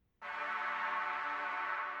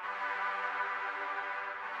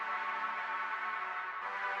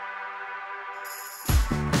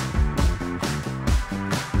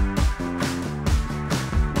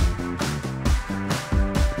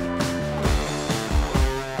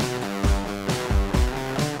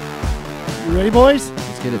You ready, boys?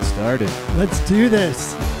 Let's get it started. Let's do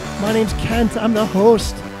this. My name's Kent. I'm the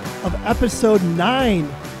host of episode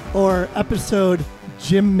 9, or episode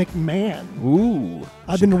Jim McMahon. Ooh.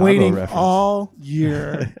 I've been waiting all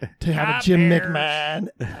year to have a Jim McMahon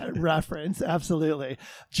reference. Absolutely.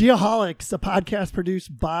 Geoholics, a podcast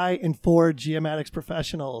produced by and for geomatics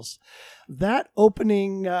professionals. That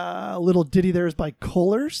opening little ditty there is by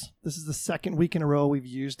Kohlers. This is the second week in a row we've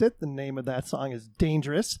used it. The name of that song is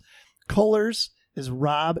Dangerous. Kohlers is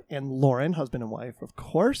Rob and Lauren, husband and wife, of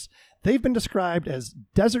course. They've been described as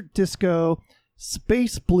desert disco,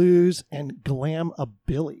 space blues, and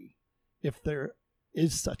glamabilly, if there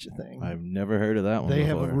is such a thing. I've never heard of that one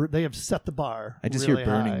before. They have set the bar. I just really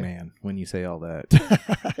hear Burning high. Man when you say all that.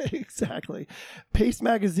 Exactly. Paste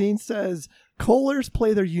Magazine says Kohlers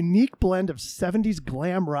play their unique blend of 70s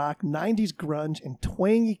glam rock, 90s grunge, and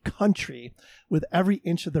twangy country with every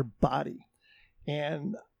inch of their body.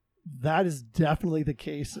 And that is definitely the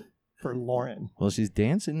case for Lauren. Well, she's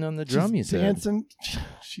dancing on the drum, you said. Dancing.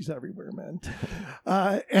 She's everywhere, man.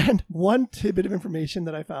 And one tidbit of information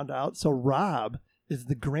that I found out. So Rob is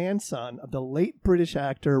the grandson of the late British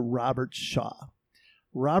actor Robert Shaw.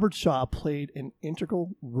 Robert Shaw played an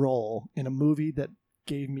integral role in a movie that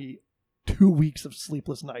gave me 2 weeks of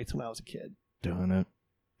sleepless nights when I was a kid. Dun-dun,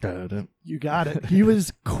 dun-dun. You got it. He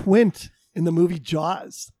was Quint in the movie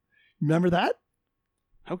Jaws. Remember that?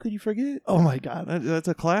 How could you forget? Oh, my God. That's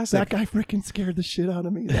a classic. That guy freaking scared the shit out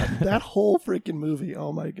of me. That whole freaking movie.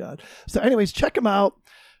 Oh, my God. So anyways, check him out.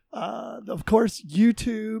 Of course,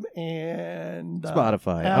 YouTube and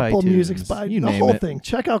Spotify, Apple iTunes, Music, the whole thing.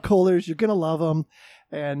 Check out Kohlers. You're going to love them.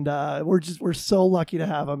 And we're so lucky to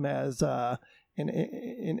have them as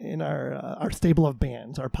in our stable of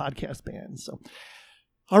bands, our podcast bands. So,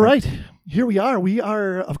 all right, here we are. We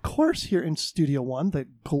are, of course, here in Studio One, the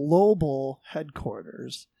global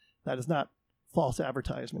headquarters. That is not false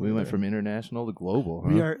advertisement. We went from international to global.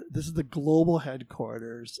 Huh? This is the global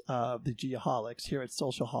headquarters of the Geoholics here at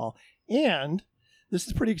Social Hall. And this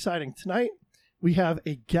is pretty exciting. Tonight, we have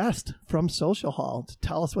a guest from Social Hall to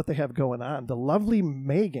tell us what they have going on. The lovely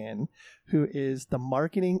Megan, who is the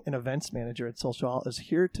marketing and events manager at Social Hall, is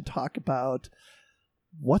here to talk about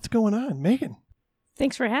what's going on. Megan.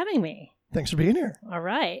 Thanks for having me. Thanks for being here. All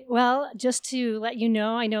right. Well, just to let you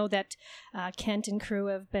know, I know that Kent and crew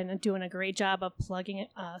have been doing a great job of plugging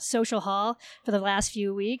Social Hall for the last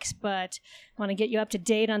few weeks, but I want to get you up to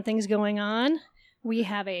date on things going on. We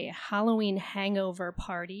have a Halloween hangover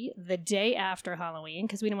party the day after Halloween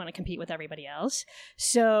because we don't want to compete with everybody else.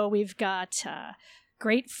 So we've got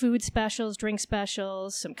great food specials, drink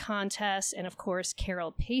specials, some contests, and of course,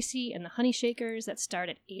 Carol Pacey and the Honey Shakers that start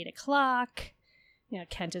at 8 o'clock.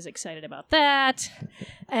 Kent is excited about that.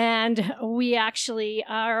 And we actually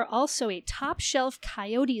are also a top shelf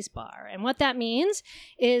Coyotes bar. And what that means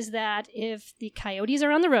is that if the Coyotes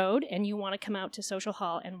are on the road and you want to come out to Social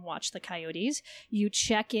Hall and watch the Coyotes, you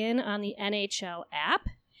check in on the NHL app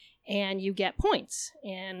and you get points.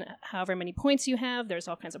 And however many points you have, there's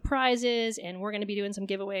all kinds of prizes. And we're going to be doing some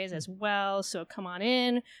giveaways as well. So come on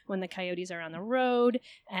in when the Coyotes are on the road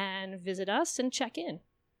and visit us and check in.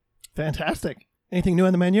 Fantastic. Anything new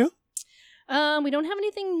on the menu? We don't have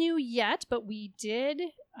anything new yet, but we did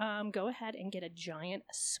go ahead and get a giant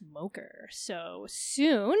smoker. So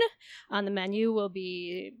soon on the menu will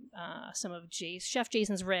be some of Chef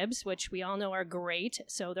Jason's ribs, which we all know are great.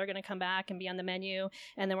 So they're going to come back and be on the menu,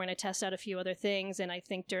 and then we're going to test out a few other things. And I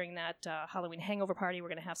think during that Halloween hangover party, we're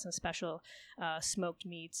going to have some special smoked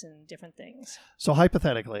meats and different things. So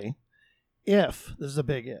hypothetically, this is a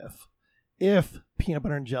big if peanut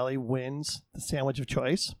butter and jelly wins the sandwich of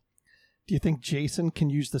choice, do you think Jason can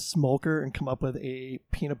use the smoker and come up with a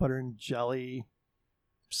peanut butter and jelly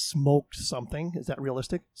smoked something? Is that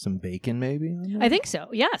realistic? Some bacon, maybe? I think so.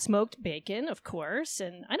 Yeah, smoked bacon, of course.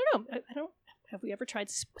 And I don't know. Have we ever tried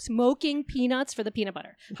smoking peanuts for the peanut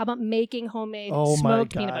butter? How about making homemade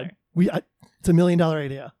smoked peanut butter? It's $1 million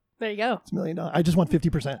idea. There you go. It's $1 million. I just want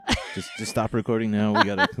 50%. Just stop recording now. We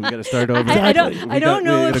gotta start over. I don't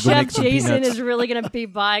know if Chef Jason is really going to be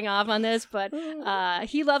buying off on this, but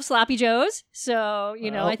he loves Sloppy Joes, so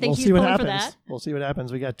I think he's pulling for that. We'll see what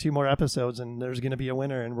happens. We got 2 more episodes, and there's going to be a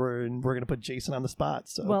winner, and we're going to put Jason on the spot.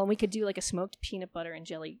 So we could do like a smoked peanut butter and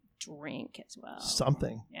jelly drink as well.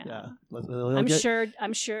 Something. Yeah. I'm sure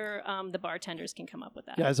the bartenders can come up with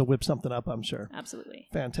that. Guys will whip something up, I'm sure. Absolutely.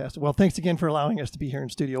 Fantastic. Well, thanks again for allowing us to be here in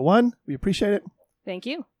Studio One. We appreciate it. Thank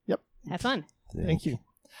you. Yep. Have fun. Thank you.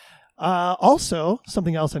 Also,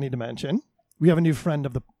 something else I need to mention. We have a new friend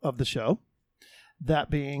of the show,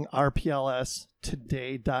 that being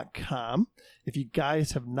rplstoday.com. If you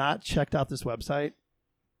guys have not checked out this website,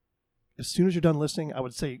 as soon as you're done listening, I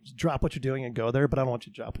would say drop what you're doing and go there, but I don't want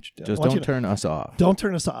you to drop what you're doing. Just don't turn us off. Don't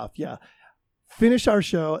turn us off, yeah. Finish our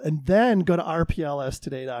show and then go to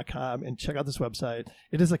rplstoday.com and check out this website.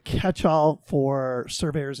 It is a catch-all for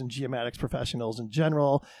surveyors and geomatics professionals in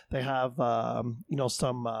general. They have, some,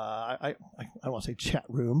 I don't want to say chat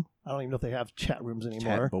room. I don't even know if they have chat rooms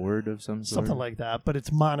anymore. Chat board of some sort. Something like that, but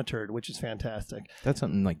it's monitored, which is fantastic. That's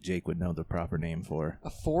something like Jake would know the proper name for.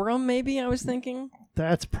 A forum, maybe, I was thinking?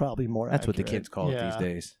 That's probably more That's accurate. what the kids call it these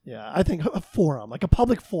days. Yeah, I think a forum, like a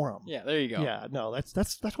public forum. Yeah, there you go. Yeah, no, that's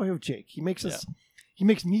why we have Jake. He makes he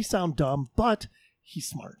makes me sound dumb, but he's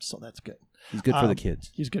smart, so that's good. He's good for the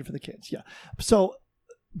kids. He's good for the kids, yeah. So,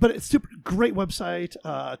 but it's super great website,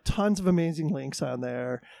 tons of amazing links on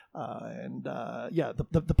there, and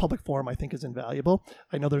the public forum I think is invaluable.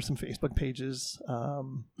 I know there's some Facebook pages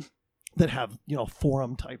that have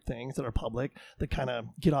forum type things that are public that kind of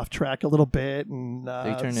get off track a little bit, and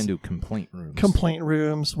they turn into complaint rooms. Complaint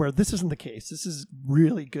rooms where this isn't the case. This is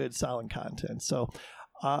really good, solid content. So,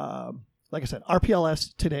 like I said,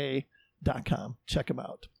 rplstoday.com. Check them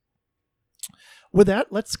out. With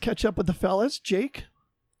that, let's catch up with the fellas. Jake,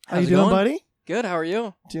 how How's you doing, going? buddy? Good, how are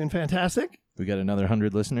you? Doing fantastic. We got another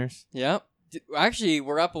 100 listeners. Yeah. Actually,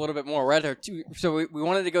 we're up a little bit more. We're at our so we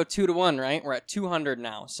wanted to go 2 to 1, right? We're at 200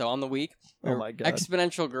 now. So on the week, Oh my God.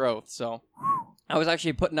 exponential growth. So I was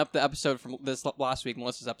actually putting up the episode from this last week,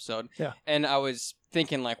 Melissa's episode. Yeah. And I was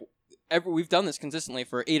thinking we've done this consistently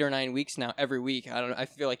for 8 or 9 weeks now, every week. I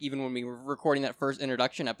feel like even when we were recording that first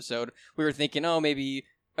introduction episode, we were thinking, maybe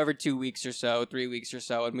every 2 weeks or so, 3 weeks or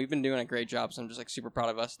so, and we've been doing a great job. So I'm just super proud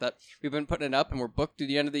of us that we've been putting it up, and we're booked through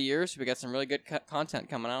the end of the year. So we got some really good content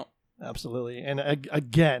coming out. Absolutely. And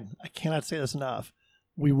again, I cannot say this enough.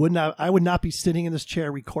 I would not be sitting in this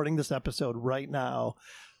chair recording this episode right now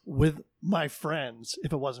with my friends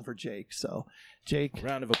if it wasn't for Jake. So, Jake,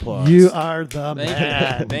 Round of applause. you are the Thank you.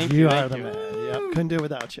 man. Thank you you. are Thank the you. man. Yep, couldn't do it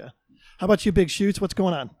without you. How about you, Big Shoots? What's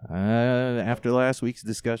going on? After last week's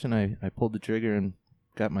discussion, I pulled the trigger and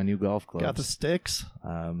got my new golf clubs. Got the sticks?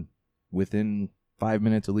 Within 5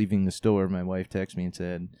 minutes of leaving the store, my wife texted me and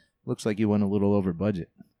said, "Looks like you went a little over budget."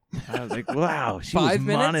 I was like, wow, she 5 was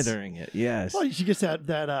minutes? monitoring it. Yes. Well, she gets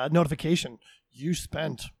that notification. You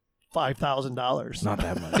spent $5,000. Not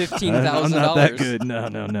that much. $15,000. I'm not that good.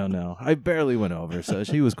 No. I barely went over, so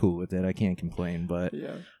she was cool with it. I can't complain, but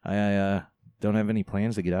Yeah. I don't have any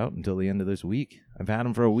plans to get out until the end of this week. I've had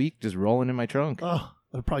them for a week, just rolling in my trunk. Oh,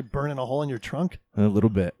 they're probably burning a hole in your trunk. A little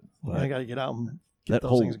bit. I got to get out and get That those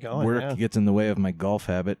whole things going. work yeah. gets in the way of my golf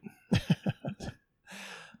habit.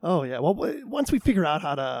 Oh, yeah. Well, once we figure out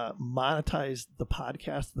how to monetize the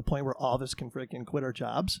podcast to the point where all of us can freaking quit our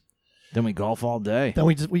jobs, Then we golf all day. then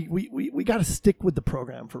we got to stick with the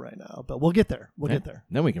program for right now. But we'll get there. We'll get there.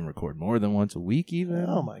 Then we can record more than once a week even.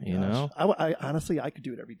 Oh, my gosh. You know? I honestly, I could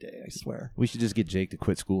do it every day, I swear. We should just get Jake to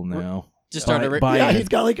quit school now. Just start Yeah, he's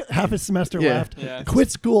got like half his semester Yeah. left. Yeah. Quit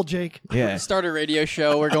school, Jake. Yeah. Start a radio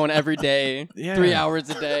show. We're going every day, Yeah. 3 hours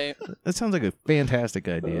a day. That sounds like a fantastic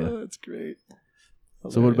idea. Oh, that's great.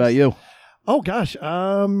 So what about you? Oh gosh,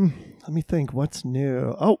 let me think. What's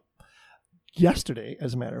new? Oh, yesterday,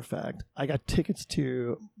 as a matter of fact, I got tickets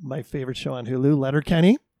to my favorite show on Hulu,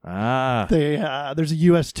 Letterkenny. Ah. There's a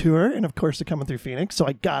U.S. tour, and of course they're coming through Phoenix. So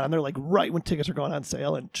I got on there like right when tickets are going on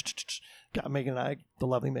sale, and got Megan and I, the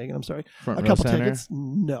lovely Megan, I'm sorry, Front a row couple center? tickets.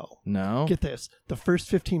 No, get this: the first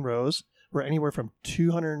 15 rows were anywhere from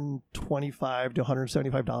 $225 to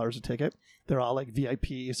 $175 a ticket. They're all like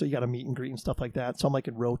VIP, so you got a meet and greet and stuff like that. So I'm like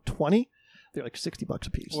in row 20. They're like $60 a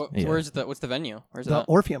piece. Yeah. What's the venue? Where's The that?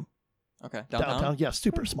 Orpheum Okay, downtown. yeah,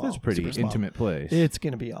 super small. That's a pretty super small. intimate place. It's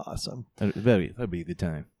gonna be awesome. That'd be a good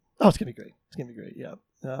time. Oh, it's gonna be great. It's gonna be great. Yeah.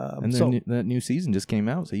 And then that new season just came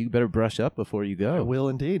out, so you better brush up before you go. I will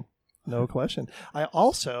indeed. No question. I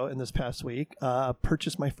also, in this past week,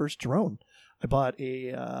 purchased my first drone. I bought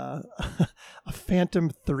a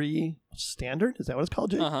Phantom 3 Standard. Is that what it's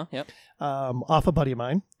called, Jake? Yep. Off a buddy of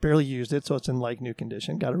mine. Barely used it, so it's in like new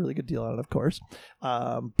condition. Got a really good deal on it, of course.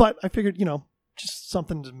 But I figured, just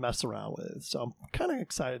something to mess around with. So I'm kind of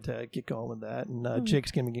excited to get going with that. And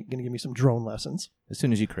Jake's going to give me some drone lessons. As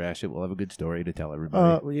soon as you crash it, we'll have a good story to tell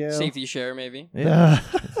everybody. Yeah. Safety share, maybe. Yeah.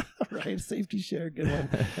 Right, safety share, good one.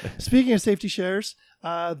 Speaking of safety shares,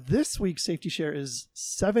 this week's safety share is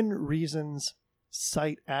 7 reasons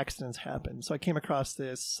site accidents happen. So I came across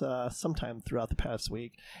this sometime throughout the past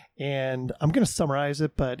week, and I'm going to summarize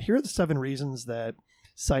it, but here are the 7 reasons that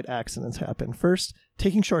site accidents happen. First,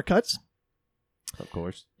 taking shortcuts. Of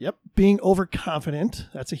course. Yep. Being overconfident.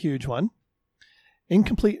 That's a huge one.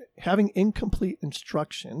 Having incomplete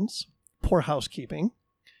instructions. Poor housekeeping.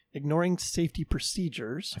 ignoring safety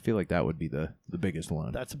procedures. I feel like that would be the biggest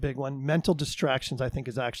one. That's a big one. Mental distractions, I think,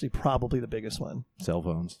 is actually probably the biggest one. Cell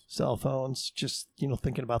phones, just,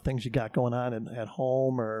 thinking about things you got going on at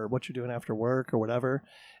home or what you're doing after work or whatever.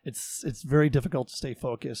 It's very difficult to stay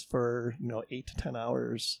focused for, 8 to 10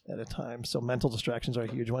 hours at a time. So mental distractions are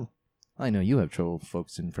a huge one. I know you have trouble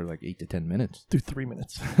focusing for like 8 to 10 minutes. Through 3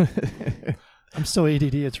 minutes. I'm so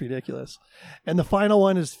ADD, it's ridiculous. And the final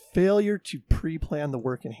one is failure to pre-plan the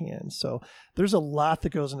work in hand. So there's a lot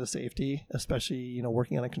that goes into safety, especially,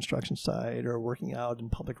 working on a construction site or working out in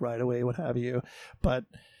public right of way, what have you. But,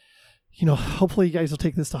 hopefully you guys will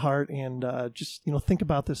take this to heart and just, think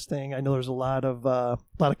about this thing. I know there's a lot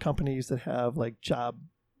of companies that have like job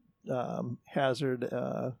hazard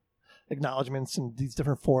acknowledgments and these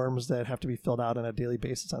different forms that have to be filled out on a daily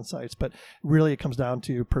basis on sites. But really it comes down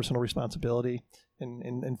to personal responsibility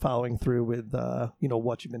and following through with,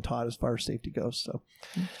 what you've been taught as far as safety goes. So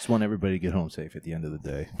just want everybody to get home safe at the end of the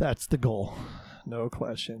day. That's the goal. No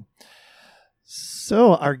question.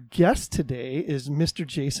 So our guest today is Mr.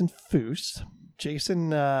 Jason Foose. Jason's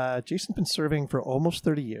been serving for almost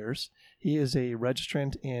 30 years. He is a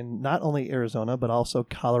registrant in not only Arizona, but also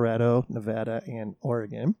Colorado, Nevada, and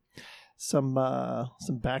Oregon. Some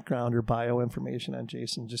background or bio information on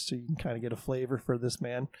Jason, just so you can kind of get a flavor for this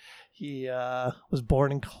man. He was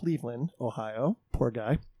born in Cleveland, Ohio. Poor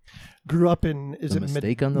guy. Grew up in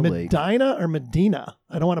Medina or Medina?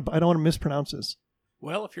 I don't want to mispronounce this.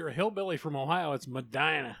 Well, if you're a hillbilly from Ohio, it's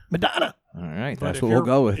Medina. Medina. All right, but that's what we'll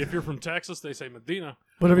go with. If you're from Texas, they say Medina.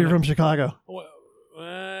 What if you're from Chicago? Well,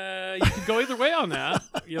 you could go either way on that.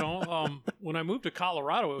 When I moved to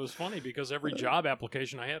Colorado, it was funny because every job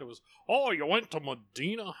application I had, it was, "Oh, you went to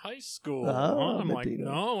Medina High School." I'm Medina.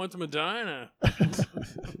 like, "No, I went to Medina."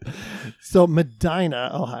 So Medina,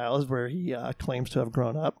 Ohio, is where he claims to have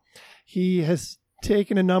grown up. He has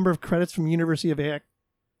taken a number of credits from University of Akron.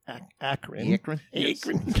 Yes.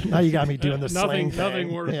 Now you got me doing the slang thing.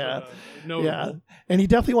 Nothing worth notable. Yeah, and he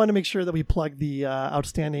definitely wanted to make sure that we plug the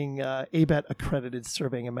outstanding ABET accredited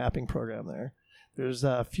surveying and mapping program there. There's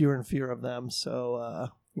fewer and fewer of them, so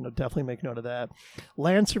definitely make note of that.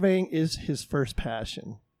 Land surveying is his first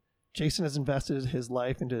passion. Jason has invested his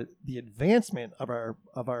life into the advancement of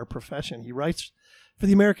our profession. He writes for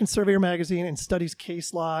the American Surveyor magazine and studies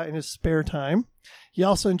case law in his spare time. He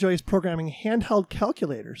also enjoys programming handheld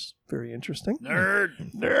calculators. Very interesting.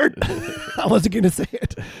 Nerd. I wasn't going to say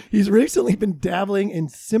it. He's recently been dabbling in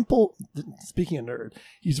simple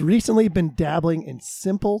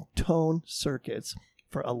tone circuits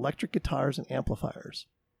for electric guitars and amplifiers.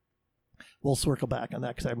 We'll circle back on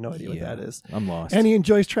that because I have no idea what that is. I'm lost. And he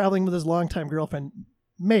enjoys traveling with his longtime girlfriend,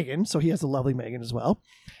 Megan. So he has a lovely Megan as well.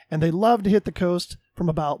 And they love to hit the coast from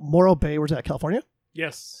about Morro Bay. Where's that, California?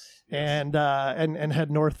 Yes. And head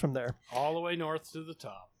north from there. All the way north to the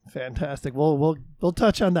top. Fantastic. We'll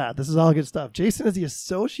touch on that. This is all good stuff. Jason is the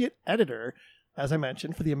associate editor, as I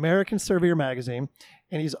mentioned, for the American Surveyor magazine,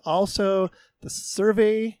 and he's also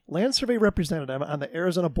the land survey representative on the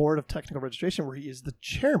Arizona Board of Technical Registration, where he is the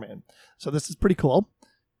chairman. So this is pretty cool.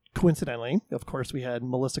 Coincidentally, of course, we had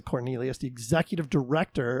Melissa Cornelius, the executive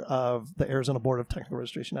director of the Arizona Board of Technical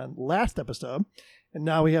Registration, on last episode, and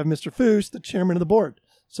now we have Mr. Foose, the chairman of the board.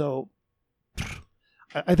 So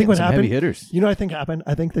I think what happened, heavy hitters. I think happened.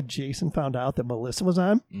 I think that Jason found out that Melissa was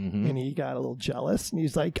on, and he got a little jealous, and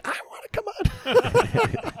he's like, "I want to come on.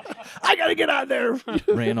 I got to get on there."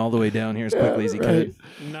 Ran all the way down here as quickly as he could.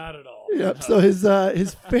 Not at all. Yep. So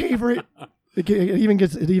his favorite. It even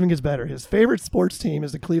gets better. His favorite sports team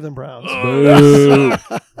is the Cleveland Browns. Oh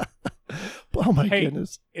my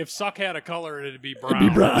goodness! If suck had a color, it'd be brown. It'd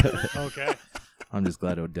be brown. Okay. I'm just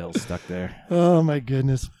glad Odell's stuck there. Oh my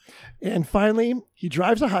goodness! And finally, he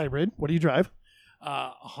drives a hybrid. What do you drive?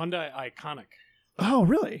 Hyundai Iconic. Oh,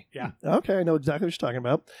 really? Yeah. Okay, I know exactly what you're talking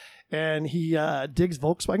about. And he digs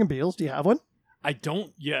Volkswagen Beetles. Do you have one? I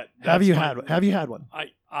don't yet. Have you had one?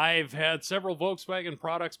 I've had several Volkswagen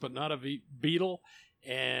products, but not a Beetle,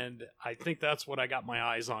 and I think that's what I got my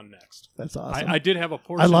eyes on next. That's awesome. I did have a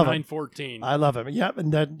Porsche 914. I love him. Yep,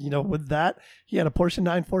 and then with that, he had a Porsche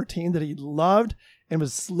 914 that he loved and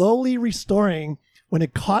was slowly restoring when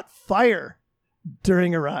it caught fire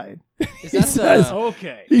during a ride. Is that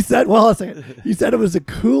okay? He said, "Well, a second." He said it was the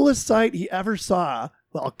coolest sight he ever saw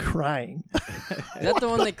while crying. Is that the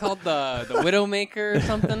one they called the Widowmaker or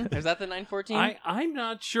something? Or is that the 914? I'm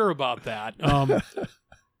not sure about that.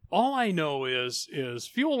 All I know is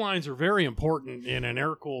fuel lines are very important in an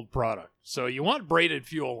air-cooled product. So you want braided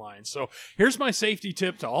fuel lines. So here's my safety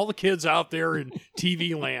tip to all the kids out there in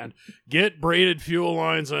TV land. Get braided fuel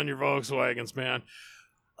lines on your Volkswagens, man.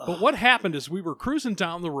 But what happened is we were cruising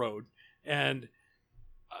down the road, and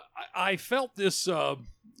I felt this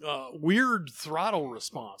weird throttle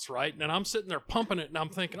response, right? And I'm sitting there pumping it, and I'm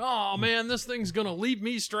thinking, oh, man, this thing's going to leave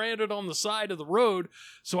me stranded on the side of the road,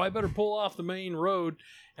 so I better pull off the main road.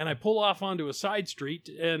 And I pull off onto a side street,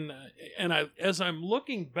 and as I'm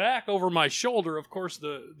looking back over my shoulder, of course,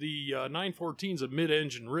 the 914's a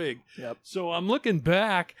mid-engine rig. Yep. So I'm looking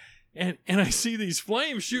back, and I see these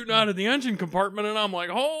flames shooting out of the engine compartment, and I'm like,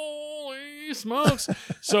 holy smokes.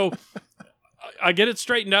 So I get it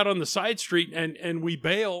straightened out on the side street, and we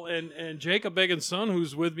bail, and Jacob Egan's son,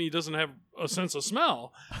 who's with me, doesn't have a sense of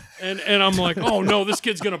smell. And I'm like, oh, no, this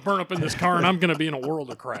kid's going to burn up in this car, and I'm going to be in a world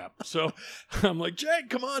of crap. So I'm like, Jake,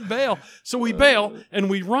 come on, bail. So we bail, and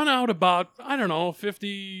we run out about, I don't know,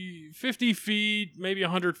 50 feet, maybe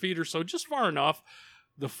 100 feet or so, just far enough.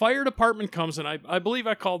 The fire department comes, and I believe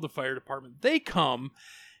I called the fire department. They come,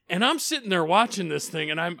 and I'm sitting there watching this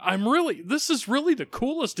thing, and I'm really, this is really the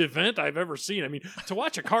coolest event I've ever seen. I mean, to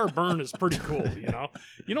watch a car burn is pretty cool, you know.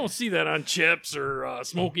 You don't see that on Chips or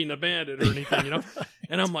Smoking the Bandit or anything, you know.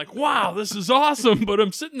 And I'm like, wow, this is awesome. But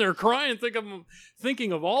I'm sitting there crying,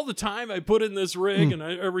 thinking of all the time I put in this rig and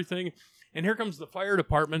everything. And here comes the fire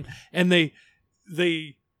department, and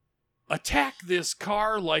they attack this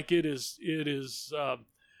car like it is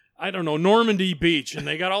I don't know, Normandy Beach, and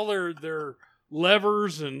they got all their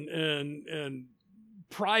levers and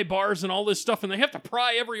pry bars and all this stuff, and they have to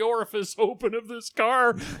pry every orifice open of this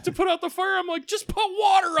car to put out the fire. I'm like, just put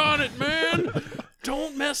water on it, man.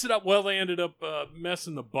 Don't mess it up. Well, they ended up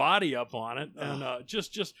messing the body up on it, and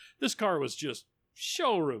just this car was just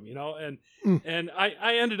showroom, you know. And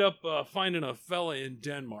I ended up finding a fella in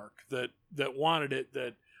Denmark that wanted it,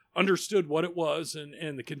 that understood what it was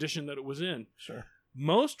and the condition that it was in. Sure.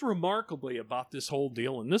 Most remarkably about this whole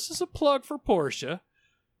deal, and this is a plug for Porsche,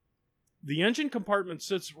 the engine compartment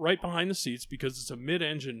sits right behind the seats because it's a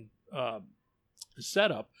mid-engine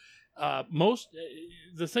setup.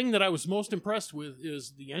 The thing that I was most impressed with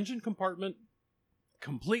is the engine compartment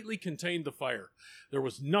completely contained the fire. There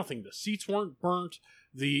was nothing. The seats weren't burnt.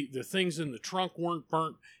 The things in the trunk weren't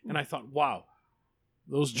burnt. And I thought, wow,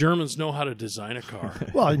 those Germans know how to design a car.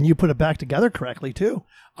 Well, and you put it back together correctly, too.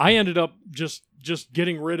 I ended up just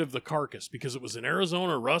getting rid of the carcass because it was an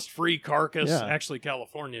Arizona rust-free carcass, actually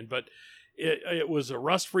Californian, but it was a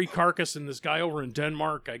rust-free carcass, and this guy over in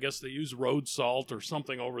Denmark, I guess they use road salt or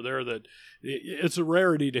something over there that it's a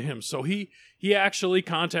rarity to him. So he actually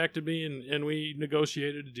contacted me, and we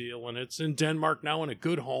negotiated a deal, and it's in Denmark now in a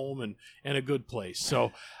good home and a good place.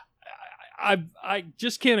 So I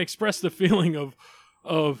just can't express the feeling of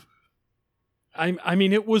I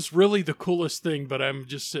mean, it was really the coolest thing, but I'm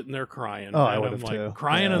just sitting there crying. Oh, I would have too.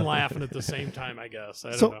 Crying and laughing at the same time, I guess.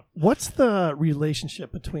 I don't know. What's the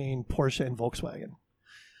relationship between Porsche and Volkswagen?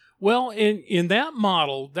 Well, in that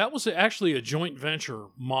model, that was actually a joint venture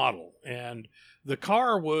model, and the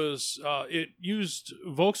car was it used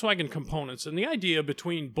Volkswagen components, and the idea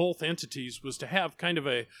between both entities was to have kind of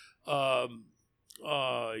a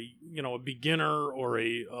beginner or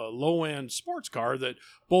a low-end sports car that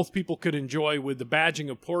both people could enjoy with the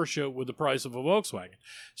badging of Porsche with the price of a Volkswagen.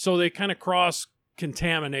 So they kind of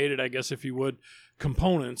cross-contaminated, I guess, if you would,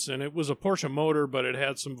 components. And it was a Porsche motor, but it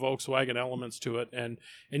had some Volkswagen elements to it. And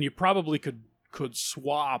you probably could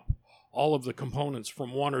swap all of the components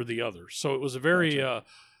from one or the other. So it was a very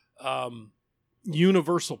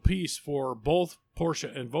universal piece for both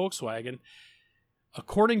Porsche and Volkswagen.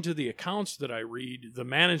 According to the accounts that I read, the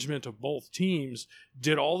management of both teams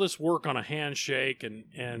did all this work on a handshake,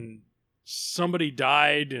 and somebody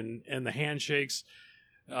died, and the handshakes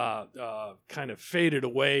kind of faded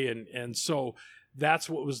away, and so that's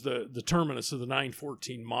what was the terminus of the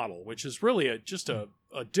 914 model, which is really just a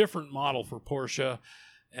different model for Porsche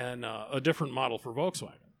and a different model for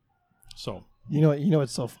Volkswagen. So you know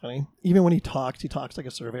it's so funny. Even when he talks like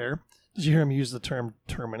a surveyor. Did you hear him use the term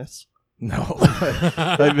terminus? No,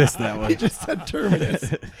 I missed that one. He just said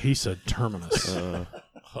terminus. He said terminus.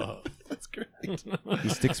 That's great. He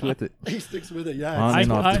sticks with it. He sticks with it, yeah. On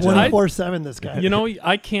and off the 24/7, this guy. You know,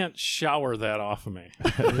 I can't shower that off of me.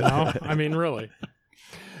 You know? I mean, really.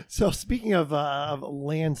 So speaking of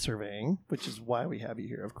land surveying, which is why we have you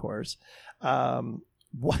here, of course,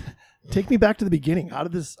 take me back to the beginning. How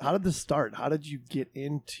did this start? How did you get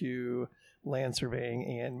into land surveying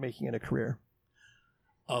and making it a career?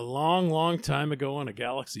 A long, long time ago in a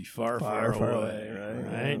galaxy far, far away.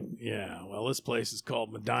 Right? Yeah. Well, this place is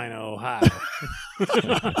called Medina, Ohio.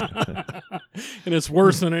 And it's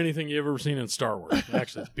worse than anything you've ever seen in Star Wars.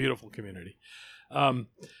 Actually, it's a beautiful community.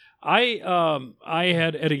 I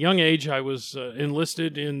had at a young age I was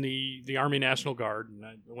enlisted in the Army National Guard, and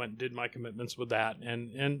I went and did my commitments with that,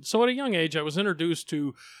 and so at a young age I was introduced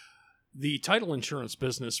to the title insurance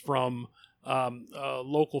business from a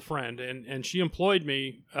local friend, and she employed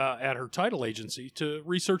me at her title agency to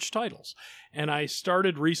research titles. And I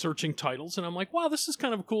started researching titles, and I'm like, wow, this is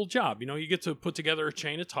kind of a cool job. You get to put together a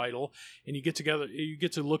chain of title, and you get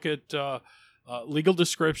to look at legal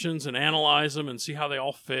descriptions and analyze them and see how they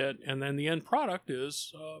all fit. And then the end product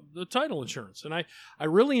is the title insurance. And I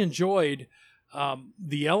really enjoyed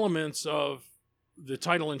the elements of the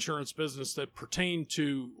title insurance business that pertain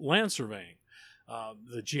to land surveying.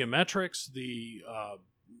 The geometrics, the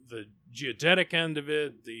geodetic end of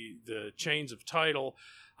it, the chains of title.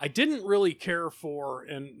 I didn't really care for,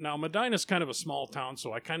 and now Medina's kind of a small town,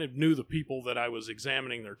 so I kind of knew the people that I was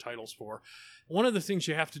examining their titles for. One of the things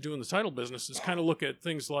you have to do in the title business is kind of look at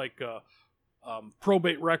things like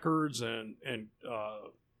probate records and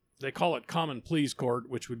they call it common pleas court,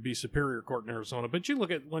 which would be Superior Court in Arizona. But you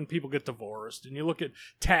look at when people get divorced, and you look at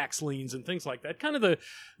tax liens and things like that. Kind of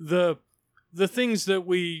the things that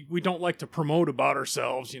we don't like to promote about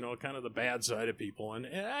ourselves, kind of the bad side of people. And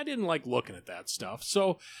I didn't like looking at that stuff.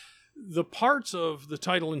 So the parts of the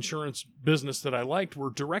title insurance business that I liked were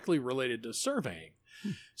directly related to surveying.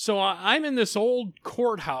 So I'm in this old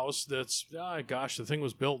courthouse that's, the thing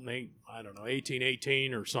was built in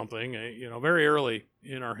 1818 or something, very early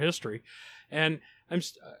in our history. And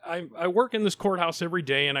I work in this courthouse every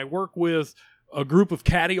day, and I work with a group of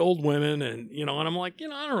catty old women, and I'm like,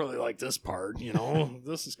 I don't really like this part,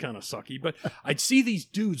 this is kind of sucky. But I'd see these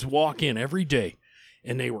dudes walk in every day,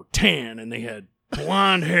 and they were tan, and they had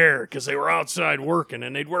blonde hair because they were outside working,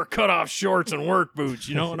 and they'd wear cutoff shorts and work boots,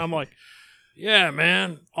 and I'm like, yeah,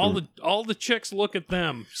 man, all the chicks look at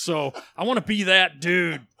them, so I want to be that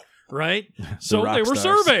dude. Right? So they were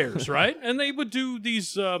surveyors, right? And they would do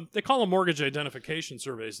these, they call them mortgage identification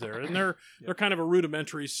surveys there. And they're kind of a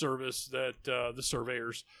rudimentary service that the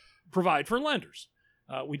surveyors provide for lenders.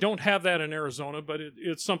 We don't have that in Arizona, but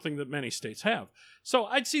it's something that many states have. So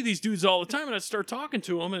I'd see these dudes all the time, and I'd start talking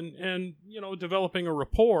to them and developing a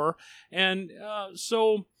rapport. And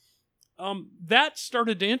so that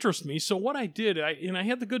started to interest me. So what I did, I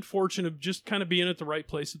had the good fortune of just kind of being at the right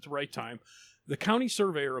place at the right time. The county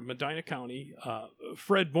surveyor of Medina County,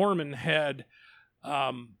 Fred Borman, had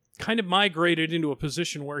kind of migrated into a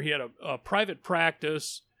position where he had a private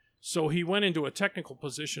practice, so he went into a technical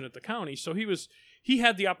position at the county. So he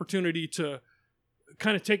had the opportunity to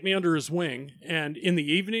kind of take me under his wing, and in the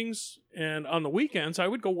evenings and on the weekends, I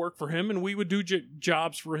would go work for him, and we would do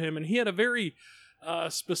jobs for him, and he had a very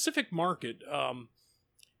specific market.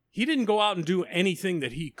 He didn't go out and do anything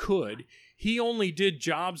that he could. He only did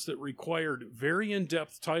jobs that required very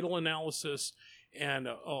in-depth title analysis and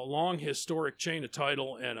a long historic chain of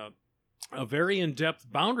title and a very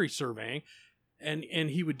in-depth boundary surveying, and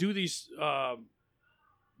he would do these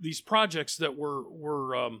projects that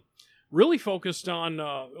were really focused on.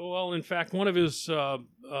 In fact, one of his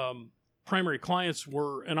primary clients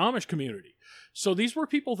were an Amish community. So these were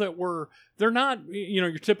people they're not,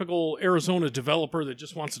 your typical Arizona developer that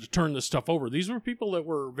just wants to turn this stuff over. These were people that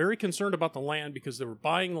were very concerned about the land because they were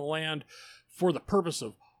buying the land for the purpose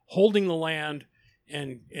of holding the land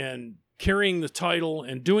and carrying the title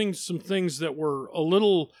and doing some things that were a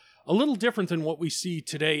little different than what we see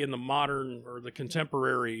today in the modern or the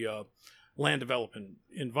contemporary land development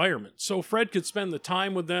environment. So Fred could spend the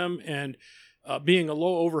time with them, and being a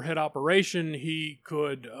low overhead operation, he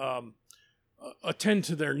could attend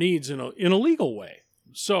to their needs in a legal way.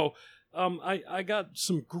 So I got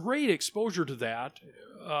some great exposure to that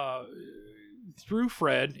through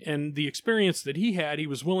Fred, and the experience that he had, he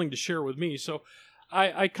was willing to share with me. So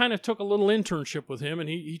I kind of took a little internship with him, and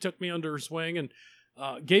he took me under his wing and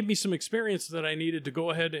gave me some experience that I needed to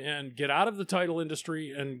go ahead and get out of the title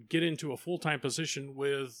industry and get into a full-time position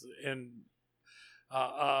with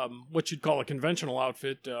what you'd call a conventional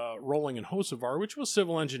outfit, Rolling and Hocevar, which was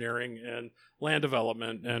civil engineering and land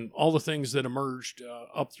development and all the things that emerged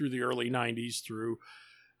up through the early 90s through,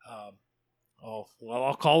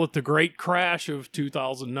 I'll call it the great crash of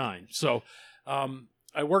 2009. So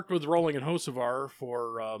I worked with Rolling and Hocevar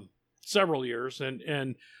for several years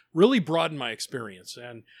and really broadened my experience.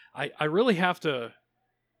 And I really have to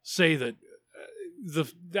say that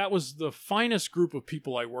that was the finest group of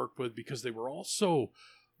people I worked with because they were all so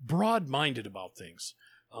broad-minded about things.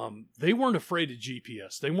 They weren't afraid of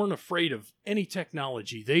GPS. They weren't afraid of any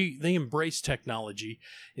technology. They embraced technology.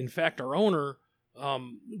 In fact, our owner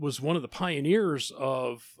was one of the pioneers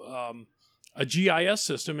of a GIS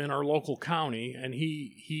system in our local county, and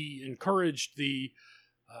he encouraged the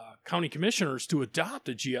county commissioners to adopt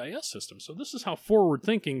a GIS system. So this is how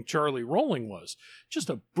forward-thinking Charlie Rowling was. Just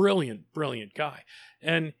a brilliant, brilliant guy.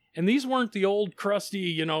 And these weren't the old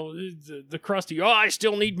crusty, the crusty, I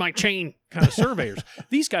still need my chain kind of surveyors.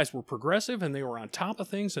 These guys were progressive, and they were on top of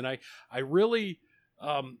things, and I really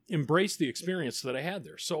embraced the experience that I had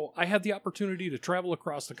there. So I had the opportunity to travel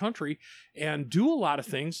across the country and do a lot of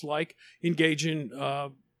things like engage in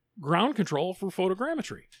ground control for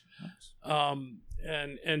photogrammetry.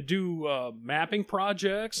 And do mapping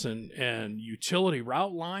projects and utility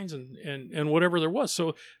route lines and whatever there was.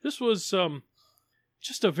 So this was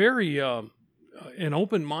just a very an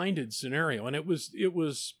open-minded scenario, and it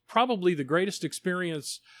was probably the greatest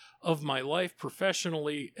experience of my life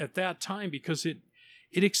professionally at that time, because it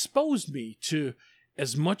exposed me to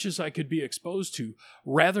as much as I could be exposed to,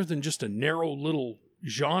 rather than just a narrow little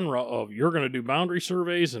genre of you're going to do boundary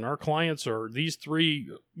surveys and our clients are these three,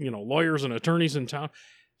 lawyers and attorneys in town.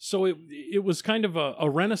 So it was kind of a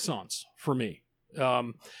renaissance for me.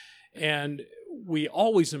 And we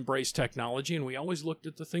always embraced technology, and we always looked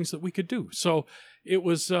at the things that we could do. So it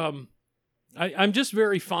was, I'm just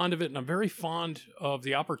very fond of it, and I'm very fond of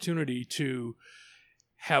the opportunity to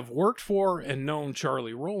have worked for and known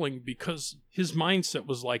Charlie Rowling, because his mindset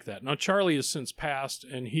was like that. Now, Charlie has since passed,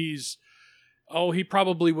 and he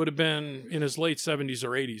probably would have been in his late 70s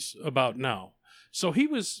or 80s about now. So he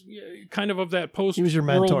was kind of that post He was your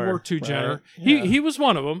mentor, World War II general. right? Yeah. He was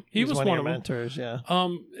one of them. He was one of of your them. mentors, yeah.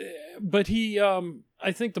 But he,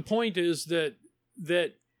 I think the point is that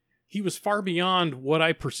he was far beyond what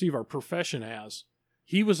I perceive our profession as.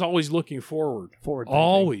 He was always looking forward.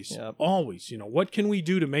 Always. Yep. Always. What can we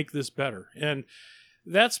do to make this better? And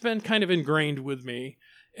that's been kind of ingrained with me.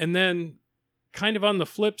 And then kind of on the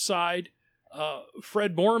flip side,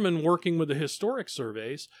 Fred Borman working with the historic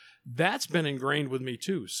surveys, that's been ingrained with me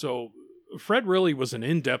too. So Fred really was an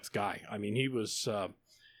in-depth guy. I mean, he was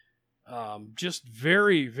just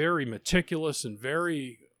very, very meticulous and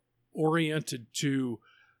very oriented to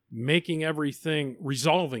making everything,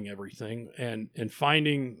 resolving everything, and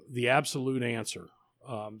finding the absolute answer.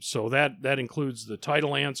 So that includes the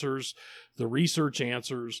title answers, the research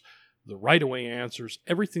answers, the right-of-way answers,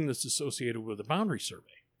 everything that's associated with a boundary survey.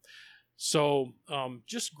 So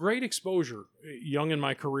just great exposure young in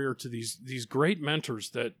my career to these great mentors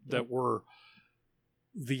that were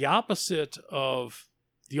the opposite of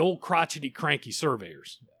the old crotchety, cranky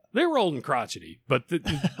surveyors. They were old and crotchety, but they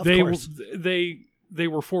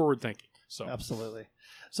were forward thinking. So absolutely.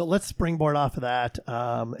 So let's springboard off of that.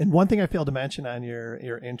 And one thing I failed to mention on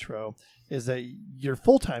your intro is that your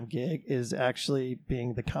full-time gig is actually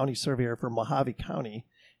being the county surveyor for Mojave County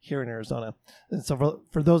here in Arizona. And so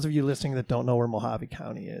for those of you listening that don't know where Mojave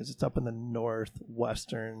County is, it's up in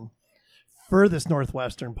the furthest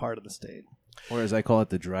northwestern part of the state. Or as I call it,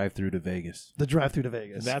 the drive-through to Vegas. The drive-through to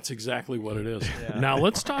Vegas. That's exactly what it is. Yeah. Now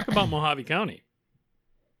let's talk about Mojave County.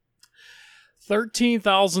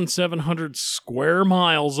 13,700 square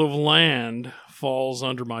miles of land falls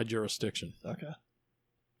under my jurisdiction. Okay.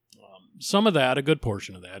 Some of that, a good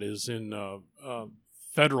portion of that, is in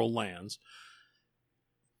federal lands.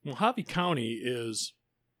 Mojave County is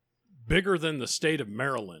bigger than the state of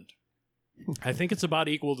Maryland. I think it's about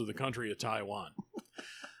equal to the country of Taiwan.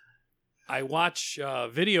 I watch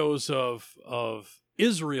videos of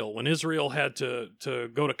Israel when Israel had to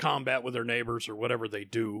go to combat with their neighbors or whatever they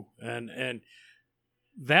do, and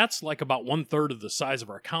that's like about 1/3 of the size of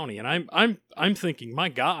our county. And I'm thinking, my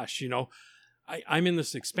gosh, I'm in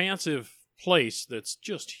this expansive place that's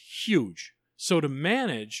just huge. So to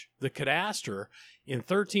manage the cadastre in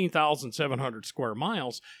 13,700 square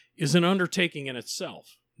miles is an undertaking in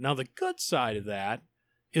itself. Now, the good side of that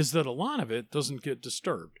is that a lot of it doesn't get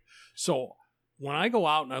disturbed. So when I go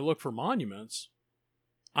out and I look for monuments,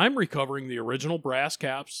 I'm recovering the original brass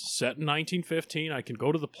caps set in 1915. I can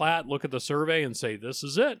go to the plat, look at the survey, and say, this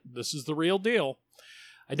is it. This is the real deal.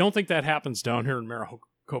 I don't think that happens down here in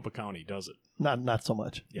Maricopa County, does it? Not so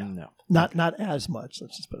much. Yeah. No. Not as much.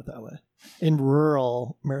 Let's just put it that way. In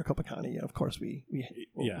rural Maricopa County, of course, we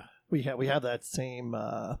have that same.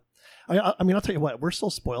 I mean, I'll tell you what. We're so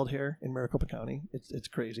spoiled here in Maricopa County. It's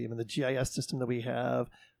crazy. I mean, the GIS system that we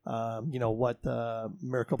have. What the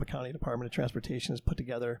Maricopa County Department of Transportation has put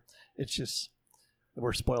together. It's just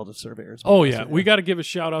we're spoiled as surveyors. Oh yeah, we got to give a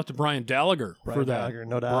shout out to Brian Gallagher for that. Gallagher,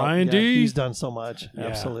 no doubt. Brian yeah, D. He's done so much. Yeah.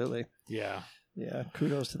 Absolutely. Yeah. Yeah.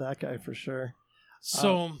 Kudos to that guy for sure.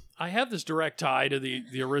 So I have this direct tie to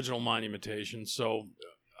the original monumentation, so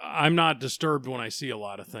I'm not disturbed when I see a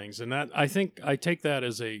lot of things, and that I think I take that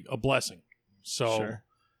as a blessing. So Sure.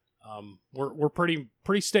 we're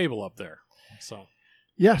pretty stable up there. So.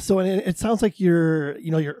 Yeah. So it sounds like your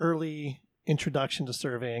early introduction to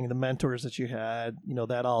surveying, the mentors that you had,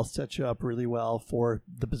 that all set you up really well for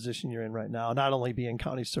the position you're in right now. Not only being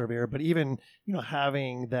county surveyor, but even,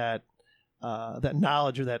 having that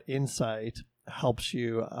knowledge or that insight helps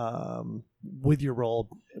you with your role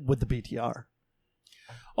with the BTR.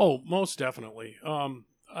 Oh, most definitely.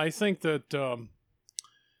 I think that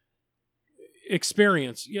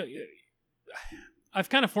experience. Yeah, I've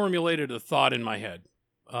kind of formulated a thought in my head.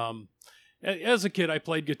 As a kid, I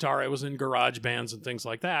played guitar. I was in garage bands and things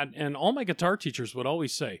like that. And all my guitar teachers would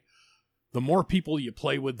always say, the more people you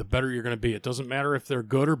play with, the better you're going to be. It doesn't matter if they're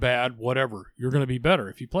good or bad, whatever. You're going to be better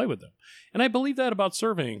if you play with them. And I believe that about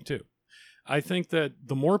surveying, too. I think that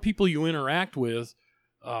the more people you interact with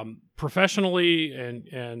professionally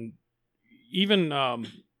and even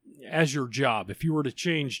as your job, if you were to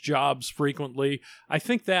change jobs frequently, I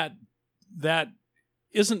think that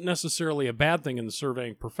isn't necessarily a bad thing in the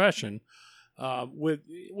surveying profession,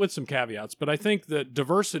 with some caveats. But I think that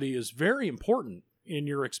diversity is very important in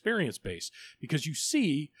your experience base because you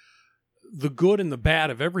see the good and the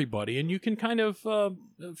bad of everybody, and you can kind of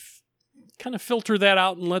filter that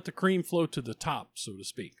out and let the cream flow to the top, so to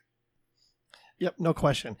speak. Yep, no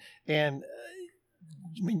question. And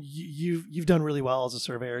I mean, you've done really well as a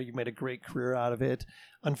surveyor. You've made a great career out of it.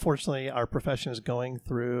 Unfortunately, our profession is going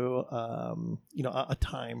through, a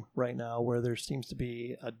time right now where there seems to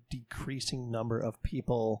be a decreasing number of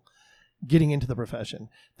people getting into the profession.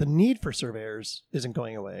 The need for surveyors isn't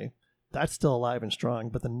going away. That's still alive and strong,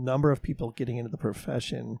 but the number of people getting into the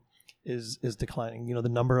profession is declining. The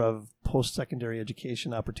number of post-secondary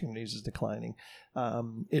education opportunities is declining.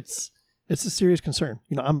 It's a serious concern.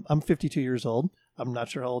 I'm 52 years old. I'm not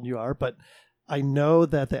sure how old you are, but I know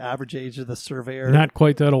that the average age of the surveyor... Not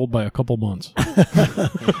quite that old by a couple months.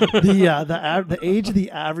 The age of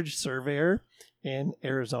the average surveyor in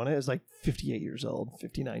Arizona is like 58 years old,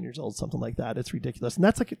 59 years old, something like that. It's ridiculous. And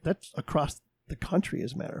that's across the country,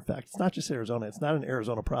 as a matter of fact. It's not just Arizona. It's not an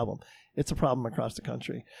Arizona problem. It's a problem across the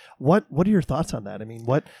country. What are your thoughts on that? I mean,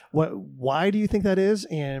 why do you think that is,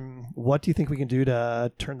 and what do you think we can do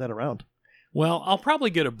to turn that around? Well, I'll probably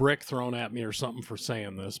get a brick thrown at me or something for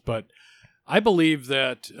saying this, but I believe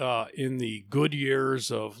that in the good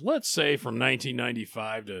years of, let's say, from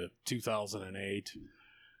 1995 to 2008,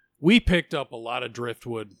 we picked up a lot of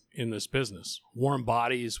driftwood in this business. Warm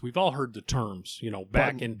bodies, we've all heard the terms,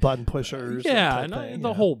 button pushers. Yeah, and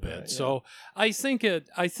the whole bit. Right, yeah. So I think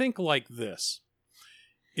like this.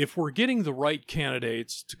 If we're getting the right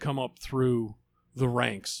candidates to come up through the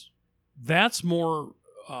ranks, that's more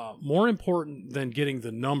important than getting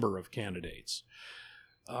the number of candidates.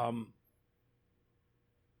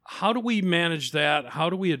 How do we manage that? How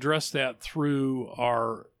do we address that through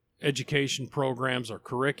our education programs, our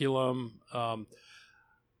curriculum?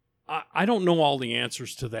 I don't know all the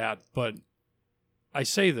answers to that, but I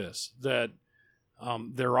say this, that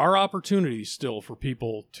there are opportunities still for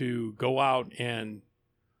people to go out and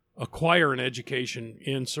acquire an education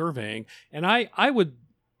in surveying. And I would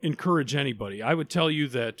encourage anybody. I would tell you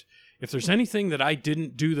that if there's anything that I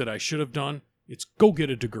didn't do that I should have done, it's go get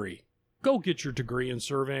a degree. Go get your degree in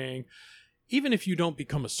surveying. Even if you don't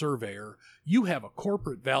become a surveyor, you have a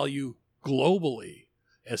corporate value globally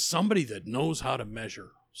as somebody that knows how to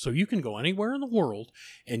measure. So you can go anywhere in the world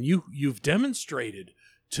and you've demonstrated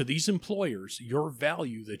to these employers your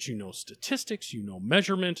value, that you know statistics, you know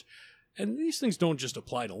measurement. And these things don't just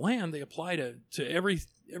apply to land, they apply to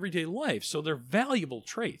everyday life. So they're valuable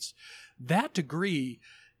traits. That degree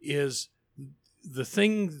is the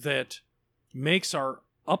thing that makes our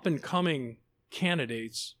up-and-coming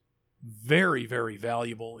candidates very, very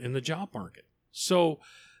valuable in the job market. So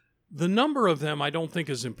the number of them I don't think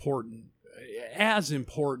is important as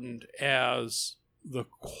the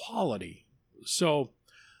quality. So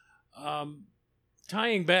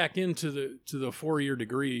tying back into the 4-year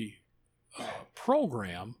degree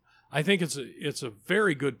program, I think it's a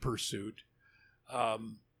very good pursuit.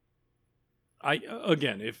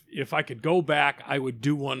 If I could go back, I would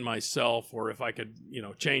do one myself, or if I could,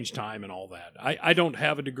 change time and all that. I don't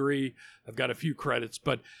have a degree. I've got a few credits,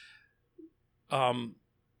 but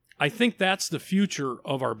I think that's the future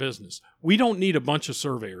of our business. We don't need a bunch of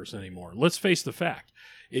surveyors anymore. Let's face the fact.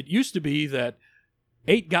 It used to be that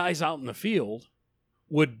 8 guys out in the field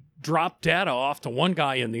would drop data off to one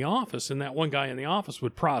guy in the office, and that one guy in the office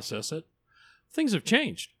would process it. Things have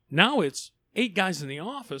changed. Now it's 8 guys in the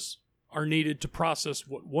office are needed to process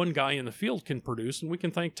what one guy in the field can produce, and we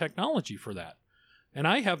can thank technology for that. And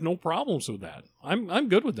I have no problems with that. I'm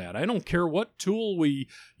good with that. I don't care what tool we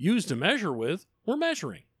use to measure with. We're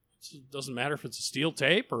measuring. It doesn't matter if it's a steel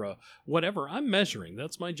tape or a whatever. I'm measuring.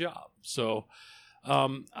 That's my job. So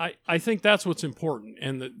I think that's what's important.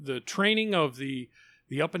 And the training of the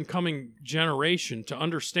up-and-coming generation to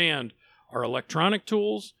understand our electronic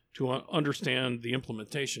tools, to understand the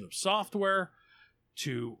implementation of software,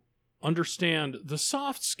 to understand the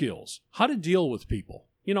soft skills, how to deal with people.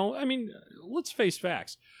 You know, I mean, let's face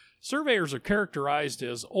facts. Surveyors are characterized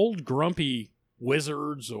as old grumpy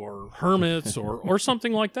wizards or hermits or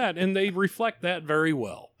something like that, and they reflect that very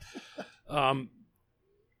well.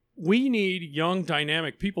 We need young,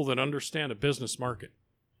 dynamic people that understand a business market,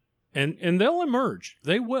 and they'll emerge.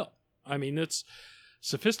 They will. I mean, it's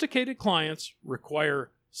sophisticated clients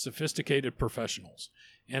require sophisticated professionals,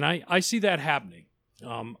 and I see that happening.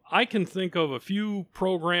 I can think of a few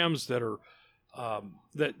programs that are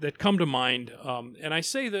that come to mind, and I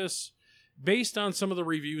say this based on some of the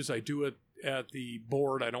reviews I do at the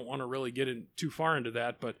board. I don't want to really get in too far into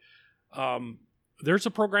that, but there's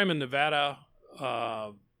a program in Nevada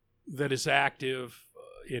that is active,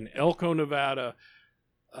 in Elko, Nevada,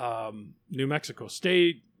 New Mexico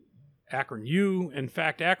State, Akron U. In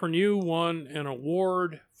fact, Akron U won an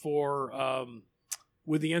award for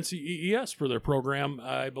with the NCEES for their program.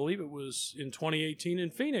 I believe it was in 2018 in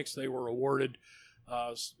Phoenix. They were awarded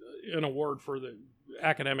an award for the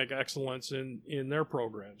academic excellence in their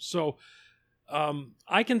program. So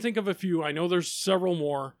I can think of a few. I know there's several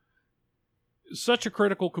more. Such a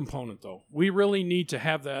critical component, though. We really need to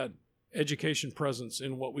have that education presence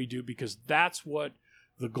in what we do, because that's what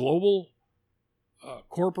the global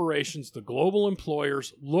corporations, the global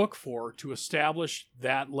employers look for to establish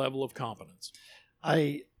that level of competence.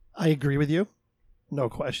 I agree with you, no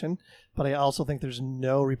question, but I also think there's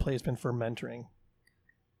no replacement for mentoring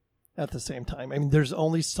at the same time. I mean, there's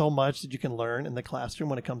only so much that you can learn in the classroom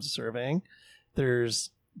when it comes to surveying.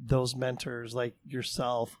 There's those mentors like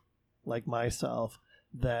yourself, like myself,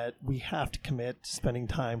 that we have to commit to spending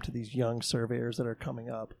time to these young surveyors that are coming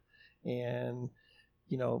up and,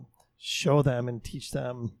 you know, show them and teach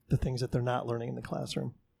them the things that they're not learning in the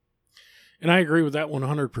classroom. And I agree with that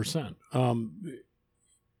 100%.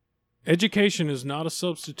 Education is not a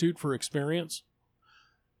substitute for experience,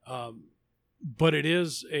 but it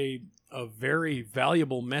is a very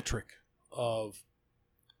valuable metric of,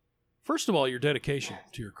 first of all, your dedication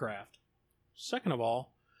to your craft. Second of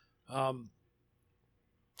all,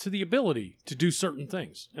 to the ability to do certain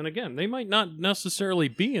things. And again, they might not necessarily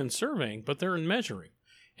be in surveying, but they're in measuring.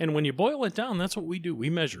 And when you boil it down, that's what we do. We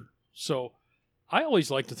measure. So I always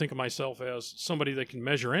like to think of myself as somebody that can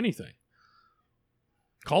measure anything.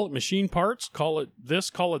 Call it machine parts, call it this,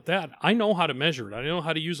 call it that. I know how to measure it. I know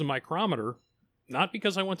how to use a micrometer, not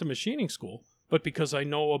because I went to machining school, but because I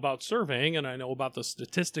know about surveying and I know about the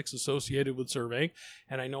statistics associated with surveying,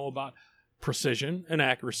 and I know about precision and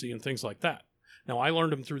accuracy and things like that. Now, I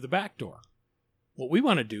learned them through the back door. What we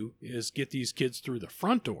want to do is get these kids through the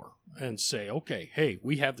front door and say, okay, hey,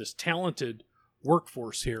 we have this talented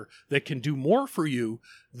workforce here that can do more for you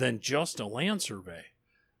than just a land survey.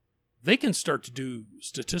 They can start to do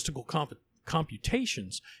statistical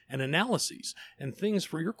computations and analyses and things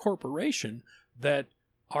for your corporation that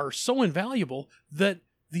are so invaluable that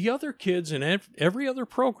the other kids in every other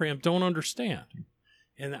program don't understand.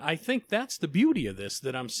 And I think that's the beauty of this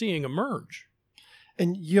that I'm seeing emerge.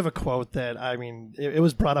 And you have a quote that, I mean, it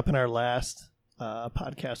was brought up in our last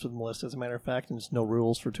podcast with Melissa, as a matter of fact, and it's no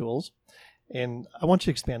rules for tools. And I want you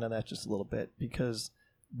to expand on that just a little bit, because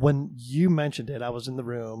when you mentioned it, I was in the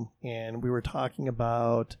room and we were talking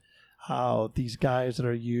about how these guys that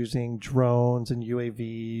are using drones and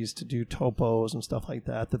UAVs to do topos and stuff like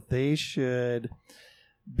that, that they should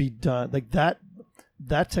be done, like that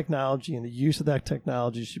technology and the use of that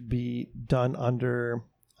technology should be done under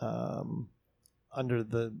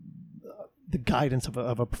the guidance of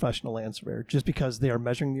a professional land surveyor, just because they are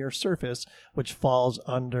measuring the Earth's surface, which falls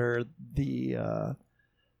under the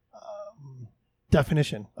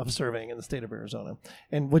definition of surveying in the state of Arizona.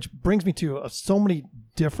 And which brings me to so many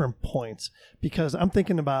different points, because I'm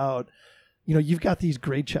thinking about, you know, you've got these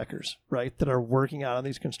grade checkers, right, that are working out on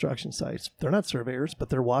these construction sites. They're not surveyors, but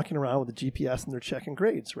they're walking around with a GPS and they're checking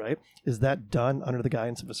grades, right? Is that done under the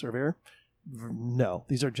guidance of a surveyor? No,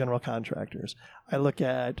 these are general contractors. I look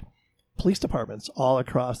at police departments all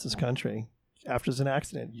across this country. After there's an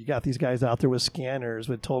accident, you got these guys out there with scanners,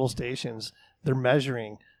 with total stations. They're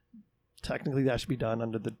measuring. Technically, that should be done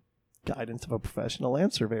under the guidance of a professional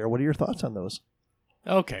land surveyor. What are your thoughts on those?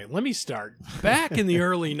 Okay, let me start. Back in the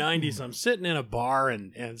early 90s, I'm sitting in a bar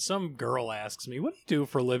and some girl asks me, "What do you do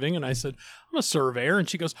for a living?" And I said, "I'm a surveyor." And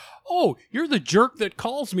she goes, "Oh, you're the jerk that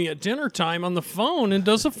calls me at dinner time on the phone and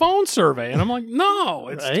does a phone survey." And I'm like, "No,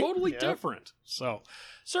 it's Right? totally Yep. different." So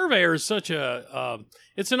surveyor is such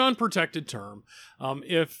it's an unprotected term.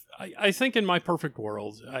 If I think in my perfect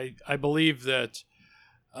world, I believe that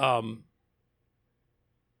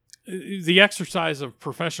the exercise of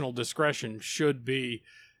professional discretion should be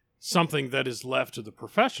something that is left to the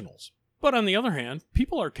professionals. But on the other hand,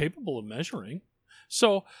 people are capable of measuring.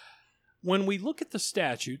 So when we look at the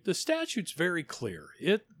statute's very clear.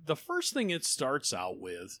 The first thing it starts out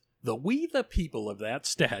with, the people of that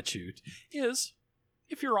statute, is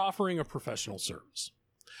if you're offering a professional service.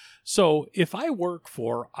 So if I work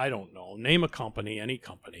for, I don't know, name a company, any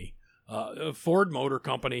company, Ford Motor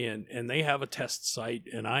Company, and they have a test site,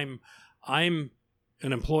 and I'm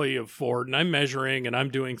an employee of Ford, and I'm measuring and I'm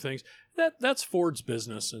doing things, that's Ford's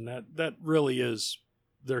business, and that really is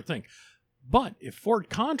their thing. But if Ford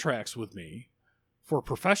contracts with me for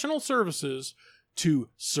professional services to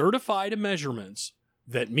certify to measurements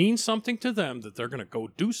that mean something to them that they're going to go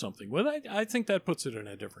do something with, I think that puts it in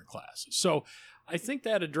a different class. So I think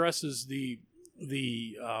that addresses the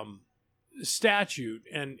statute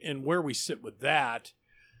and where we sit with that,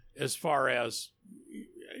 as far as,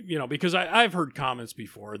 because I've heard comments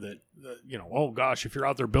before that, oh gosh, if you're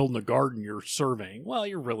out there building a garden, you're surveying. Well,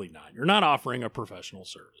 you're really not. You're not offering a professional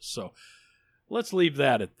service. So let's leave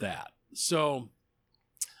that at that. So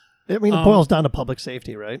I mean, it boils down to public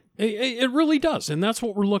safety, right? It really does, and that's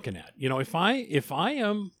what we're looking at. If I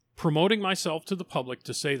am promoting myself to the public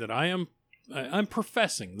to say that I'm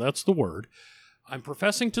professing, that's the word, I'm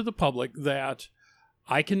professing to the public that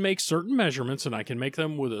I can make certain measurements, and I can make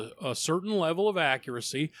them with a certain level of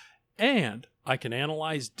accuracy, and I can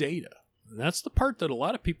analyze data. And that's the part that a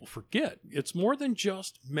lot of people forget. It's more than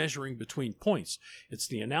just measuring between points. It's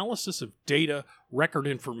the analysis of data, record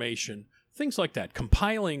information, things like that,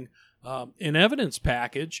 compiling an evidence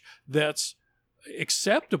package that's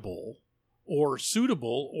acceptable or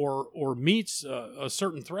suitable or meets a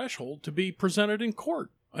certain threshold to be presented in court.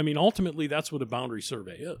 I mean, ultimately, that's what a boundary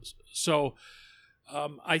survey is. So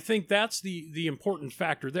I think that's the important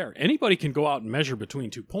factor there. Anybody can go out and measure between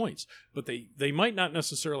 2 points, but they might not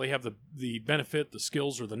necessarily have the benefit, the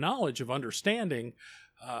skills, or the knowledge of understanding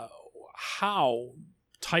how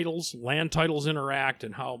land titles interact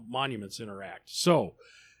and how monuments interact. So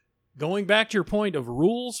going back to your point of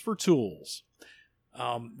rules for tools,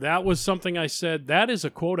 that was something I said. That is a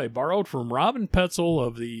quote I borrowed from Robin Petzel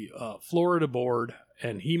of the Florida board,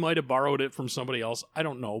 and he might have borrowed it from somebody else. I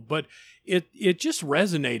don't know, but it just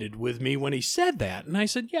resonated with me when he said that. And I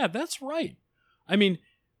said, yeah, that's right. I mean,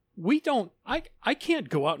 I can't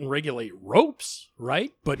go out and regulate ropes,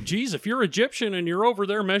 right? But geez, if you're Egyptian and you're over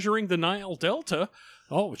there measuring the Nile Delta,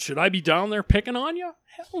 oh, should I be down there picking on you?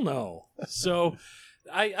 Hell no. So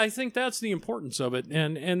I think that's the importance of it,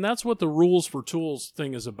 and that's what the rules for tools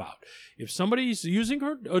thing is about. If somebody's using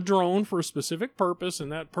a drone for a specific purpose,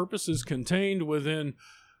 and that purpose is contained within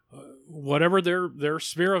whatever their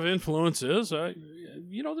sphere of influence is, they're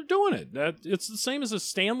doing it. It's the same as a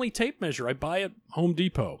Stanley tape measure I buy at Home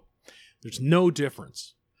Depot. There's no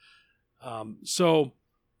difference. So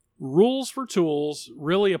rules for tools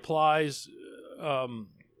really applies.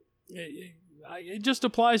 It just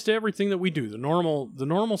applies to everything that we do, the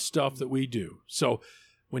normal stuff that we do. So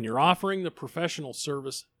when you're offering the professional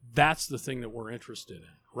service, that's the thing that we're interested in,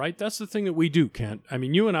 right? That's the thing that we do, Kent. I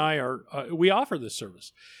mean, you and I we offer this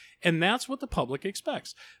service, and that's what the public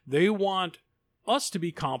expects. They want us to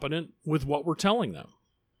be competent with what we're telling them.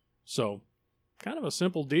 So kind of a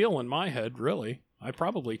simple deal in my head, really. I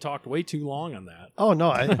probably talked way too long on that. Oh,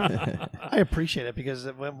 no, I appreciate it, because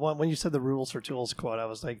when you said the rules for tools quote, I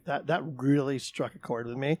was like, that really struck a chord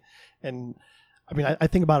with me. And I mean, I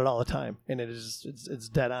think about it all the time, and it's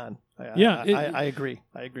dead on. I agree.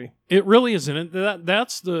 It really is. And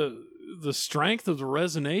that's the strength of the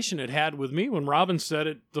resonation it had with me when Robin said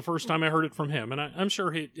it the first time I heard it from him. And I'm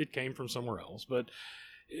sure it came from somewhere else, but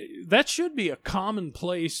that should be a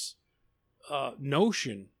commonplace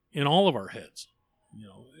notion in all of our heads.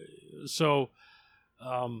 So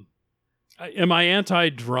am I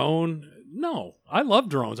anti-drone? No, I love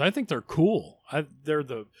drones. I think they're cool. They're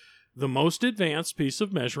the most advanced piece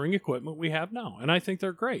of measuring equipment we have now, and I think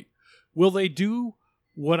they're great. Will they do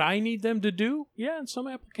what I need them to do? Yeah, in some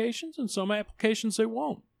applications. In some applications, they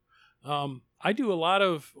won't. I do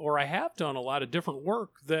I have done a lot of different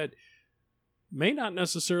work that may not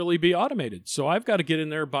necessarily be automated. So I've got to get in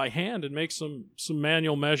there by hand and make some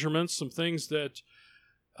manual measurements, some things that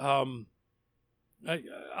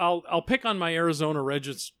I'll pick on my Arizona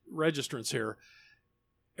registrants here.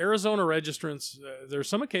 Arizona registrants, there's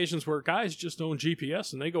some occasions where guys just own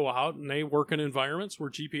GPS and they go out and they work in environments where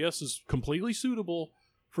GPS is completely suitable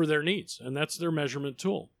for their needs, and that's their measurement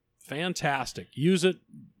tool. Fantastic. Use it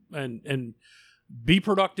and be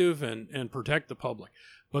productive and protect the public.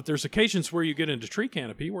 But there's occasions where you get into tree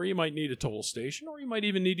canopy where you might need a total station, or you might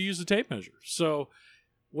even need to use a tape measure. So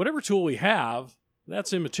whatever tool we have,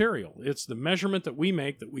 that's immaterial. It's the measurement that we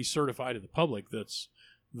make that we certify to the public that's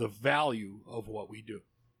the value of what we do.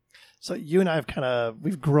 So you and I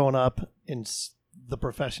we've grown up in the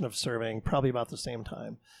profession of surveying probably about the same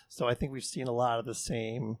time. So I think we've seen a lot of the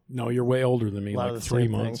same. No, you're way older than me, like 3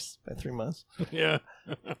 months. By 3 months. Yeah.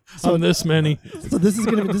 So I'm this many. So this is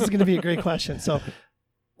gonna be a great question. So,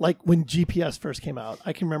 like when GPS first came out,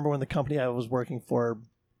 I can remember when the company I was working for,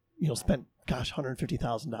 spent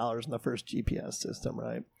 $150,000 in the first GPS system,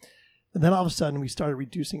 right? And then all of a sudden we started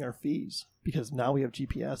reducing our fees because now we have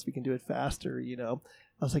GPS, we can do it faster.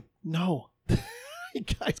 I was like, no, you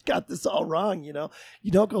guys got this all wrong.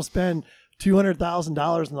 You don't go spend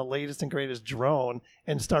 $200,000 in the latest and greatest drone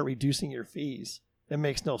and start reducing your fees. It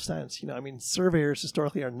makes no sense. Surveyors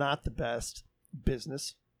historically are not the best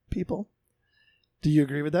business people. Do you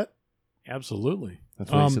agree with that? Absolutely.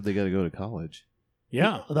 That's why you said they got to go to college.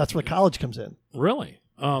 Yeah. Well, that's where college comes in. Really?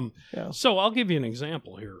 Yeah. So I'll give you an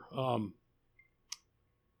example here.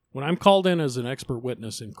 When I'm called in as an expert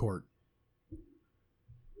witness in court,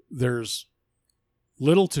 there's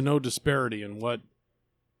little to no disparity in what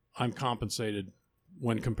I'm compensated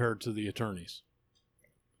when compared to the attorneys.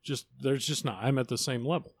 There's just not. I'm at the same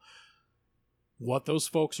level. What those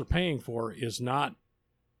folks are paying for is not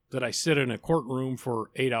that I sit in a courtroom for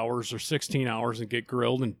 8 hours or 16 hours and get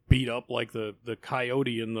grilled and beat up like the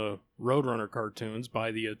coyote in the Roadrunner cartoons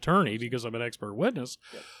by the attorney because I'm an expert witness.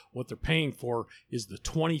 Yep. What they're paying for is the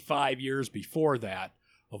 25 years before that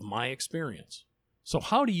of my experience. So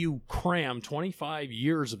how do you cram 25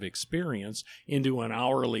 years of experience into an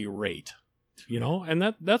hourly rate?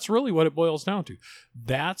 And that's really what it boils down to.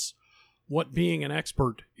 That's what being an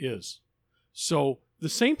expert is. So the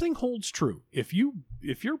same thing holds true. If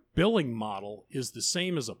your billing model is the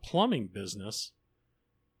same as a plumbing business,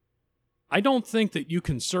 I don't think that you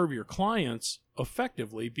can serve your clients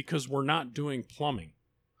effectively because we're not doing plumbing.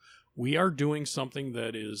 We are doing something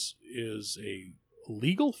that is a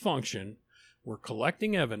legal function. We're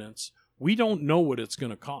collecting evidence. We don't know what it's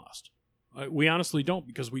going to cost. We honestly don't,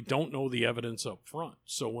 because we don't know the evidence up front.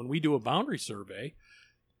 So when we do a boundary survey,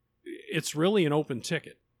 it's really an open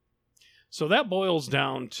ticket. So that boils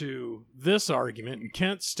down to this argument, and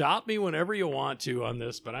Kent, stop me whenever you want to on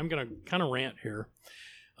this, but I'm going to kind of rant here.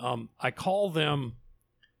 I call them,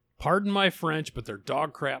 pardon my French, but they're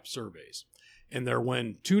dog crap surveys. And they're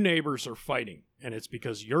when two neighbors are fighting, and it's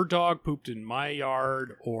because your dog pooped in my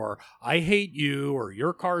yard, or I hate you, or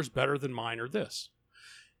your car's better than mine, or this.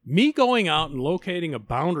 Me going out and locating a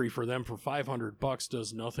boundary for them for $500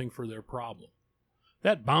 does nothing for their problem.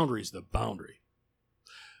 That boundary's the boundary.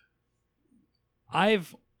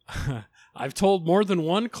 I've told more than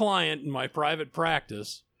one client in my private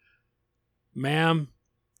practice, ma'am,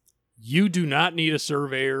 you do not need a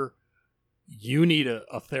surveyor. You need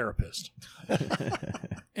a therapist.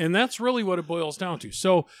 And that's really what it boils down to.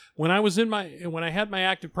 So when I had my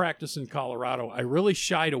active practice in Colorado, I really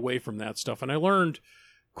shied away from that stuff. And I learned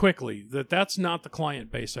quickly that that's not the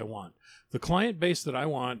client base I want. The client base that I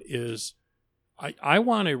want is, I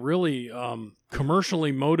want a really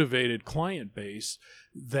commercially motivated client base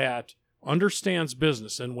that understands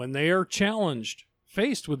business. And when they are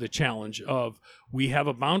faced with the challenge of, we have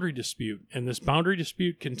a boundary dispute, and this boundary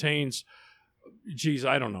dispute contains,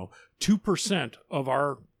 2% of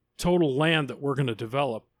our total land that we're going to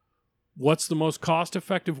develop. What's the most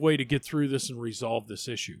cost-effective way to get through this and resolve this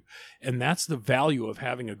issue? And that's the value of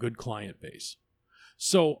having a good client base.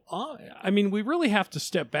 So, we really have to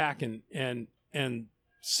step back and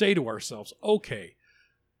say to ourselves, okay,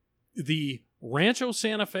 the Rancho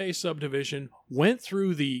Santa Fe subdivision went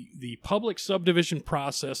through the public subdivision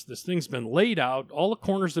process. This thing's been laid out. All the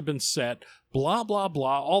corners have been set, blah, blah,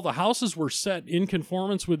 blah. All the houses were set in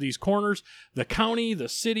conformance with these corners. The county, the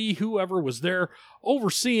city, whoever was there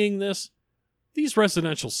overseeing this. These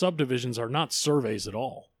residential subdivisions are not surveys at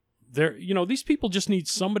all. These people just need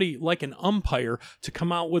somebody like an umpire to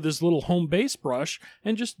come out with his little home base brush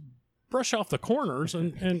and just brush off the corners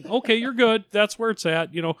and okay, you're good. That's where it's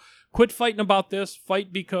at. Quit fighting about this.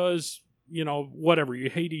 Fight because, whatever, you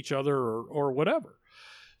hate each other or whatever.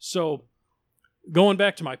 So going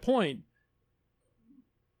back to my point,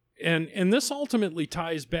 And this ultimately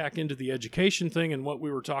ties back into the education thing and what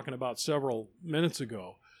we were talking about several minutes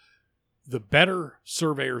ago. The better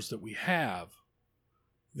surveyors that we have,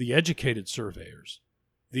 the educated surveyors,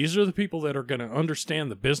 these are the people that are going to understand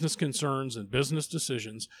the business concerns and business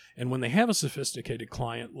decisions. And when they have a sophisticated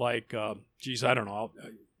client like, I don't know,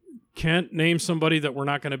 Kent, name somebody that we're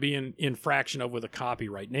not going to be in infraction of with a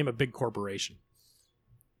copyright. Name a big corporation.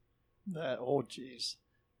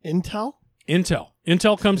 Intel?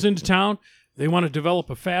 Intel comes into town. They want to develop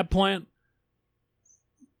a fab plant.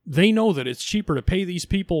 They know that it's cheaper to pay these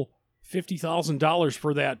people $50,000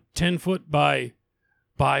 for that 10-foot by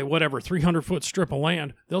whatever 300-foot strip of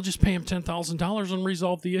land. They'll just pay them $10,000 and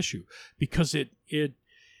resolve the issue because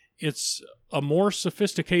it's a more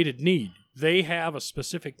sophisticated need. They have a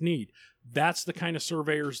specific need. That's the kind of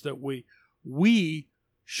surveyors that we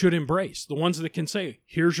should embrace. The ones that can say,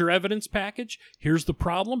 here's your evidence package, here's the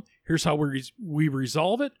problem, here's how we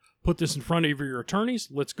resolve it, put this in front of your attorneys,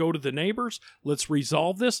 let's go to the neighbors, let's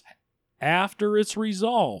resolve this. After it's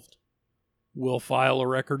resolved, we'll file a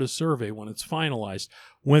record of survey when it's finalized.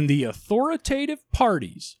 When the authoritative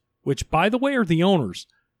parties, which by the way are the owners,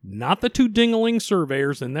 not the two ding-a-ling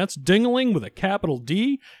surveyors, and that's ding-a-ling with a capital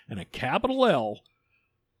D and a capital L,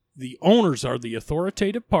 the owners are the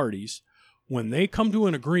authoritative parties. When they come to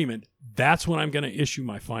an agreement, that's when I'm going to issue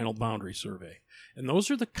my final boundary survey. And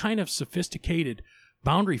those are the kind of sophisticated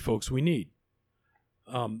boundary folks we need.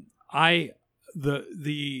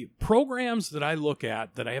 The programs that I look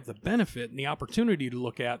at, that I have the benefit and the opportunity to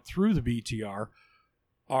look at through the BTR,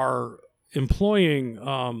 are employing,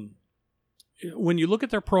 when you look at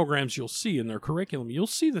their programs, you'll see in their curriculum, you'll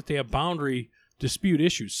see that they have boundary dispute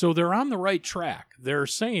issues. So they're on the right track. They're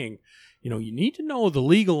saying, you need to know the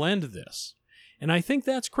legal end of this. And I think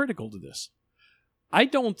that's critical to this. I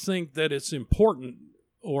don't think that it's important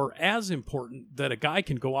or as important that a guy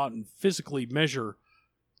can go out and physically measure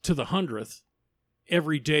to the 100th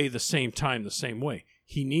every day, the same time, the same way.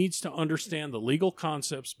 He needs to understand the legal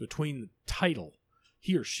concepts between the title,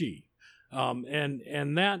 he or she.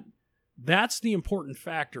 And that's the important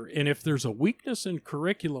factor. And if there's a weakness in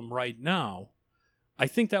curriculum right now, I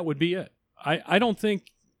think that would be it. I don't think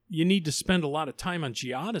you need to spend a lot of time on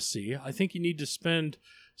geodesy. I think you need to spend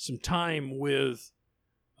some time with,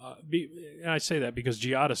 and I say that because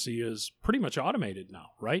geodesy is pretty much automated now,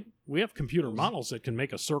 right? We have computer models that can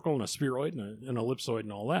make a circle and a spheroid and an ellipsoid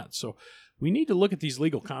and all that. So we need to look at these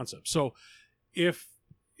legal concepts. So if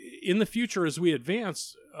in the future as we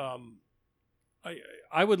advance,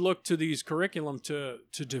 I would look to these curriculum to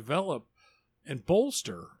develop and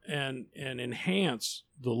bolster and enhance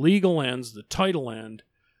the legal ends, the title end,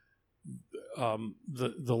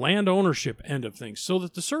 the land ownership end of things, so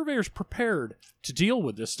that the surveyor's prepared to deal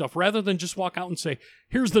with this stuff rather than just walk out and say,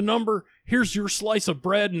 here's the number, here's your slice of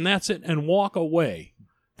bread, and that's it, and walk away.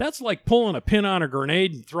 That's like pulling a pin on a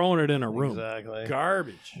grenade and throwing it in a room. Exactly.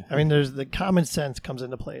 Garbage. I mean, there's the common sense comes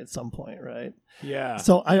into play at some point, right? Yeah.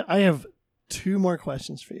 So I have two more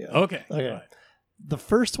questions for you. Okay. Right. The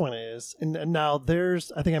first one is, and now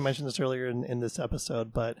there's, I think I mentioned this earlier in this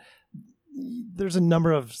episode, but there's a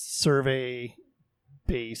number of survey-based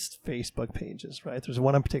Facebook pages, right? There's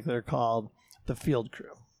one in particular called The Field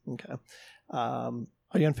Crew. Okay. Are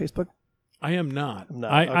you on Facebook? I am not. Okay.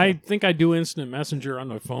 I think I do instant messenger on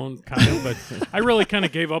my phone, kind of, but I really kind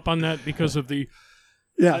of gave up on that because of the...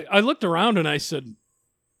 Yeah. I looked around and I said,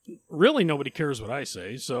 really nobody cares what I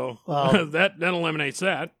say, so that eliminates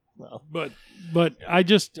that. Well, but I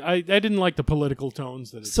didn't like the political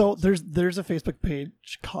tones that. So there's a Facebook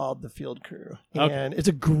page called The Field Crew, and it's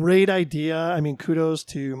a great idea. I mean, kudos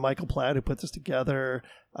to Michael Platt who put this together.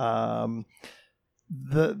 I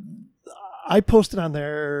posted on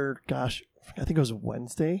there. Gosh, I think it was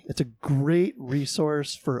Wednesday. It's a great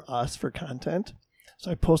resource for us for content.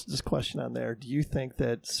 So I posted this question on there. Do you think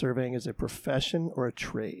that surveying is a profession or a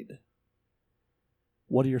trade?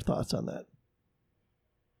 What are your thoughts on that?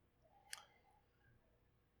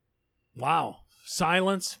 Wow.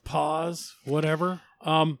 Silence, pause, whatever.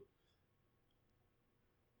 To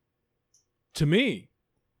me,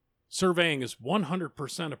 surveying is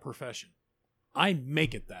 100% a profession. I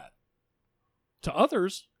make it that. To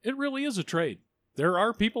others, it really is a trade. There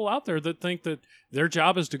are people out there that think that their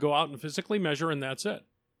job is to go out and physically measure and that's it.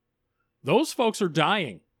 Those folks are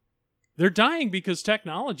dying. They're dying because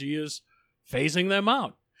technology is phasing them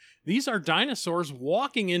out. These are dinosaurs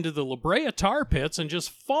walking into the La Brea tar pits and just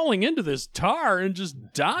falling into this tar and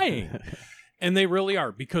just dying. And they really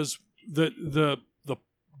are, because the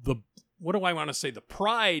what do I want to say? The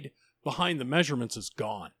pride behind the measurements is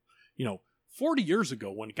gone. 40 years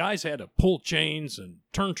ago when guys had to pull chains and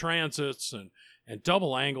turn transits and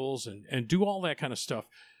double angles and do all that kind of stuff.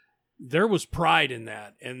 There was pride in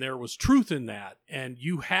that, and there was truth in that, and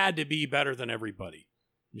you had to be better than everybody.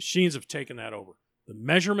 Machines have taken that over. The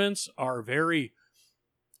measurements are the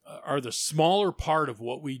smaller part of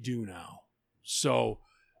what we do now. So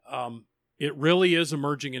it really is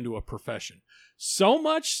emerging into a profession. So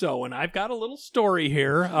much so, and I've got a little story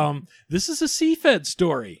here. This is a CFED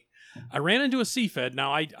story. I ran into a CFED.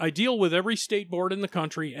 Now, I deal with every state board in the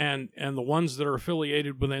country and the ones that are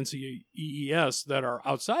affiliated with NCEES that are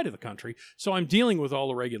outside of the country. So I'm dealing with all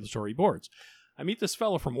the regulatory boards. I meet this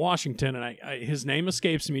fellow from Washington, and his name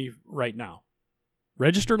escapes me right now.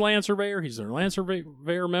 Registered land surveyor. He's a land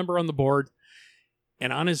surveyor member on the board.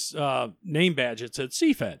 And on his name badge, it said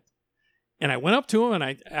CFED. And I went up to him,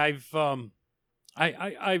 and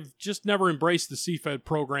I've just never embraced the CFED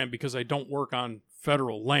program because I don't work on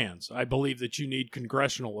federal lands. I believe that you need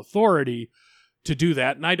congressional authority to do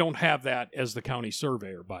that, and I don't have that as the county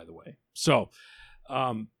surveyor, by the way. So,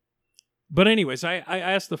 but anyways, I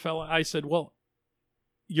asked the fella, I said, well,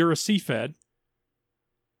 you're a CFED.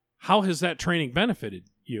 How has that training benefited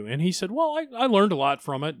you? And he said, well, I learned a lot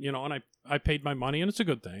from it, and I paid my money, and it's a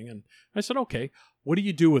good thing. And I said, okay, what do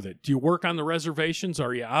you do with it? Do you work on the reservations?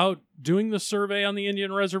 Are you out doing the survey on the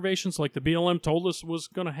Indian reservations like the BLM told us was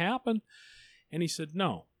going to happen? And he said,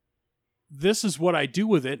 no. This is what I do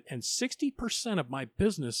with it, and 60% of my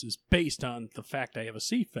business is based on the fact I have a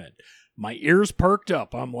CFED. My ears perked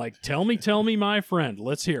up. I'm like, tell me, my friend.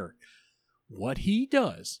 Let's hear what he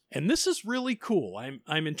does. And this is really cool.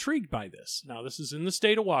 I'm intrigued by this. Now, this is in the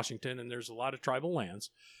state of Washington, and there's a lot of tribal lands.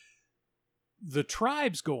 The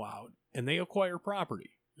tribes go out, and they acquire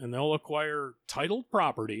property. And they'll acquire titled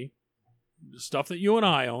property, stuff that you and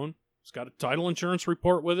I own. It's got a title insurance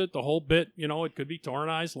report with it, the whole bit. It could be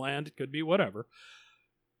Torrenized land. It could be whatever.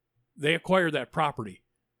 They acquire that property.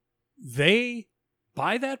 They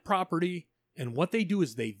buy that property, and what they do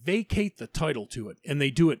is they vacate the title to it. And they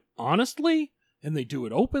do it honestly, and they do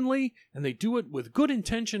it openly, and they do it with good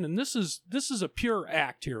intention. And this is a pure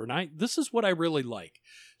act here, and this is what I really like.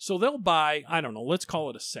 So they'll buy, I don't know, let's call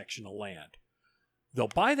it a section of land. They'll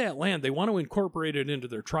buy that land. They want to incorporate it into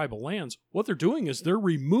their tribal lands. What they're doing is they're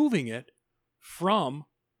removing it from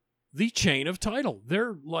the chain of title.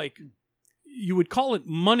 They're like, you would call it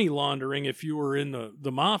money laundering if you were in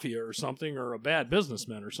the mafia or something, or a bad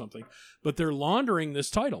businessman or something. But they're laundering this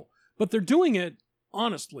title. But they're doing it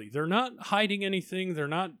honestly. They're not hiding anything. They're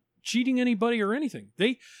not cheating anybody or anything.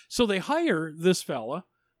 So they hire this fella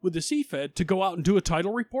with the CFED to go out and do a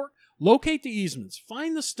title report, locate the easements,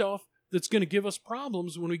 find the stuff that's going to give us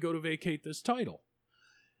problems when we go to vacate this title.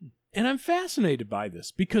 And I'm fascinated by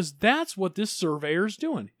this because that's what this surveyor's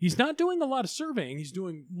doing. He's not doing a lot of surveying. He's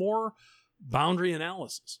doing more boundary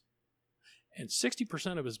analysis. And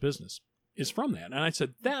 60% of his business is from that. And I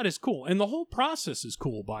said, that is cool. And the whole process is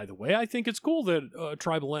cool, by the way. I think it's cool that a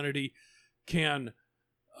tribal entity can,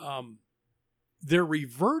 they're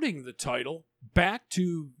reverting the title back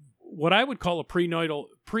to what I would call a prenatal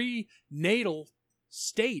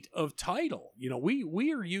state of title.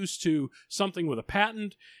 We are used to something with a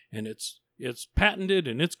patent, and it's patented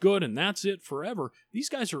and it's good and that's it forever. These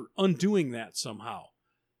guys are undoing that somehow.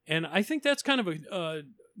 And I think that's kind of a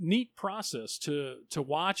neat process to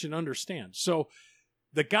watch and understand. So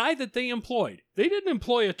the guy that they employed, they didn't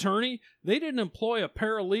employ an attorney, they didn't employ a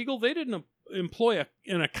paralegal, they didn't employ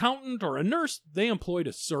an accountant or a nurse, they employed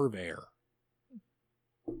a surveyor.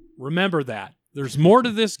 Remember that. There's more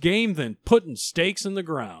to this game than putting stakes in the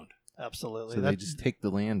ground. Absolutely. So they just take the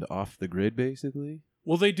land off the grid, basically?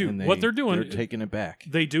 Well, they do. What they're doing, they're taking it back.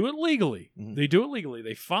 They do it legally. Mm-hmm. They do it legally.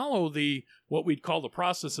 They follow what we'd call the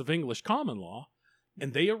process of English common law,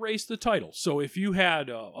 and they erase the title. So if you had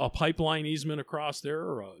a pipeline easement across there,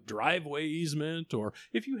 or a driveway easement, or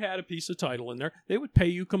if you had a piece of title in there, they would pay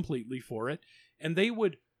you completely for it, and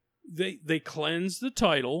they cleanse the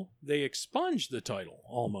title, they expunge the title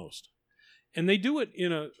almost, and they do it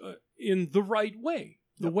in the right way,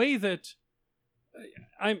 the way that.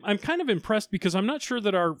 I'm kind of impressed because I'm not sure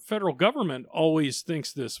that our federal government always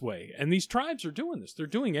thinks this way. And these tribes are doing this. They're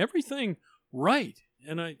doing everything right.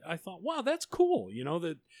 And I thought, wow, that's cool,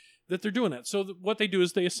 that they're doing that. So what they do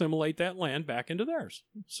is they assimilate that land back into theirs.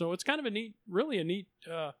 So it's kind of really a neat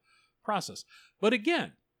process. But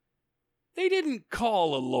again, they didn't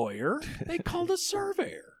call a lawyer. They called a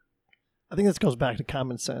surveyor. I think this goes back to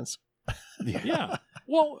common sense. Yeah.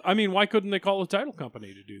 Well, I mean, why couldn't they call a title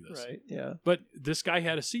company to do this? Right, yeah. But this guy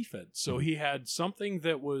had a CFED, so he had something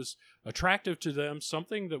that was attractive to them,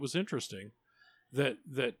 something that was interesting, that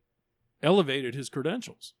elevated his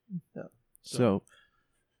credentials. Yeah. So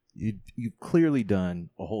you've clearly done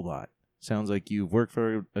a whole lot. Sounds like you've worked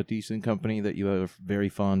for a decent company that you are very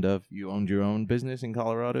fond of. You owned your own business in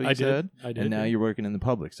Colorado, you said? I did. And now you're working in the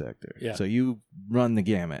public sector. Yeah. So you run the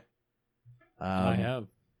gamut. I have.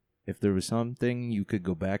 If there was something you could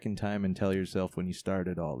go back in time and tell yourself when you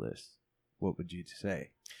started all this, what would you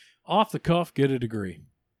say? Off the cuff, get a degree.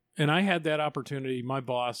 And I had that opportunity. My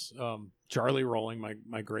boss, Charlie Rowling,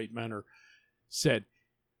 my great mentor, said,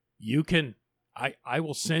 I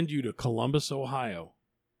will send you to Columbus, Ohio,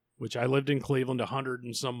 which I lived in Cleveland, 100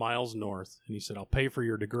 and some miles north. And he said, I'll pay for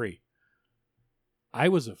your degree. I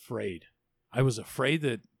was afraid. I was afraid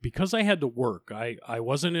that because I had to work, I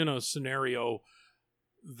wasn't in a scenario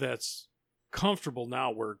that's comfortable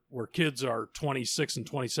now where kids are 26 and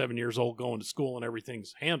 27 years old going to school and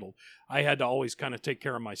everything's handled. I had to always kind of take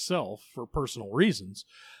care of myself for personal reasons.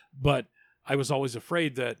 But I was always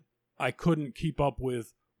afraid that I couldn't keep up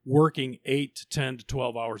with working 8 to 10 to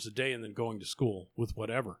 12 hours a day and then going to school with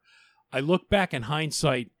whatever. I look back in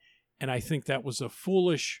hindsight and I think that was a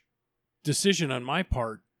foolish decision on my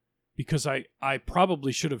part because I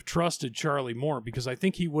probably should have trusted Charlie more because I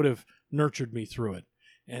think he would have nurtured me through it.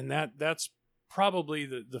 And that's probably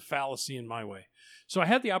the fallacy in my way. So I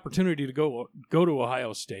had the opportunity to go to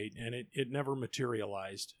Ohio State, and it never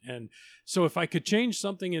materialized. And so if I could change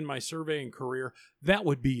something in my surveying career, that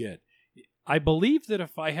would be it. I believe that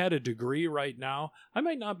if I had a degree right now, I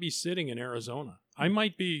might not be sitting in Arizona. I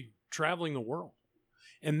might be traveling the world.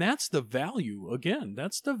 And that's the value, again,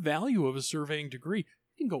 that's the value of a surveying degree.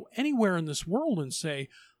 You can go anywhere in this world and say,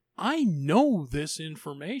 I know this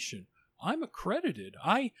information. I'm accredited.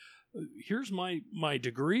 Here's my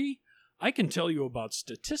degree. I can tell you about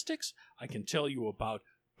statistics. I can tell you about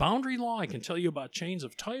boundary law. I can tell you about chains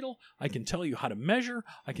of title. I can tell you how to measure.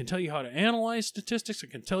 I can tell you how to analyze statistics.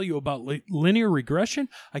 I can tell you about linear regression.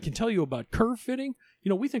 I can tell you about curve fitting. You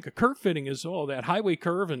know, we think of curve fitting as, that highway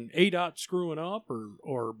curve and ADOT screwing up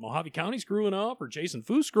or Mojave County screwing up or Jason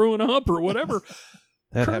Foose screwing up or whatever.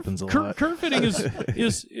 That happens a lot. Curve fitting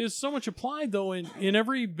is so much applied, though, in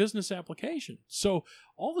every business application. So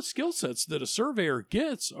all the skill sets that a surveyor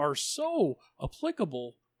gets are so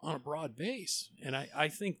applicable on a broad base. And I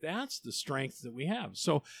think that's the strength that we have.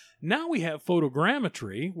 So now we have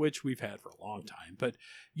photogrammetry, which we've had for a long time. But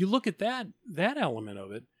you look at that element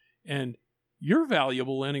of it, and you're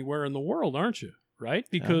valuable anywhere in the world, aren't you? Right?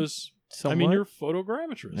 Because, you're a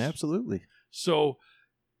photogrammetrist. Absolutely. So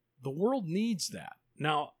the world needs that.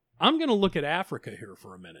 Now, I'm going to look at Africa here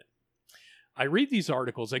for a minute. I read these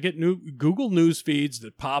articles. I get Google News feeds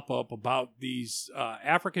that pop up about these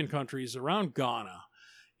African countries around Ghana,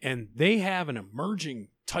 and they have an emerging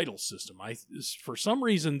title system. For some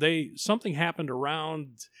reason, something happened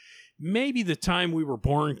around maybe the time we were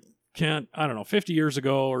born, Kent, I don't know, 50 years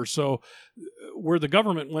ago or so, where the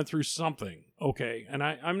government went through something. Okay, and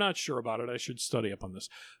I'm not sure about it. I should study up on this.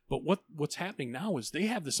 But what's happening now is they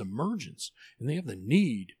have this emergence, and they have the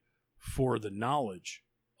need for the knowledge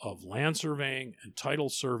of land surveying and title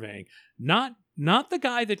surveying. Not the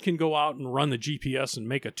guy that can go out and run the GPS and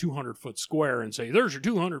make a 200-foot square and say, there's your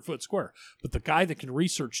 200-foot square, but the guy that can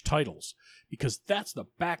research titles, because that's the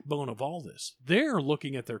backbone of all this. They're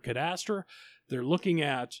looking at their cadastre. They're looking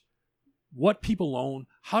at what people own,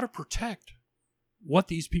 how to protect what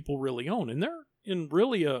these people really own. And they're in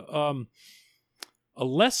really a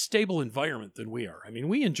less stable environment than we are. I mean,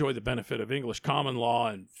 we enjoy the benefit of English common law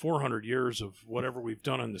and 400 years of whatever we've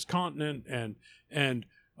done on this continent and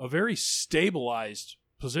a very stabilized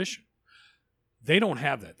position. They don't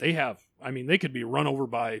have that. They could be run over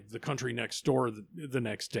by the country next door the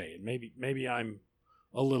next day. And maybe I'm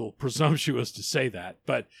a little presumptuous to say that,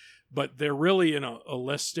 but they're really in a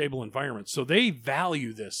less stable environment. So they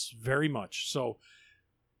value this very much. So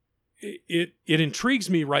it intrigues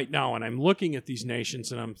me right now, and I'm looking at these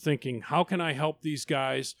nations and I'm thinking, how can I help these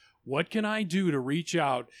guys? What can I do to reach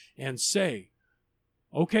out and say,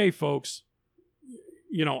 okay, folks,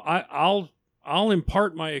 I'll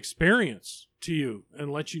impart my experience to you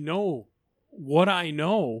and let you know what I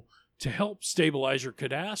know to help stabilize your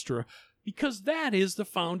cadastre, because that is the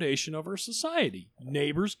foundation of our society.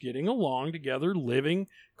 Neighbors getting along together, living,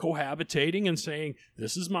 cohabitating, and saying,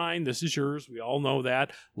 this is mine, this is yours. We all know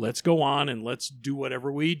that. Let's go on and let's do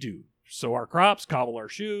whatever we do. Sow our crops, cobble our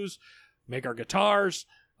shoes, make our guitars,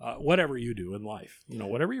 whatever you do in life,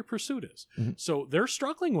 whatever your pursuit is. Mm-hmm. So they're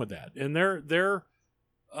struggling with that, and they're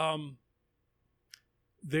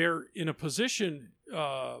in a position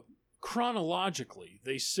chronologically.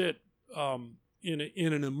 They sit in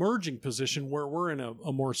an emerging position where we're in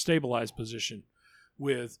a more stabilized position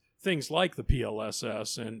with things like the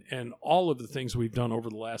PLSS and all of the things we've done over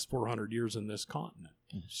the last 400 years in this continent.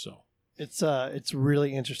 So, It's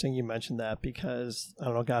really interesting you mentioned that because I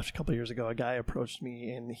don't know, gosh, a couple of years ago, a guy approached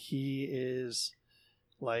me and he is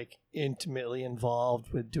like intimately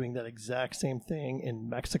involved with doing that exact same thing in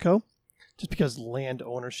Mexico, just because land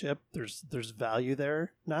ownership, there's value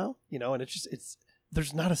there now, and it's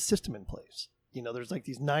there's not a system in place. There's like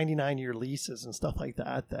these 99-year leases and stuff like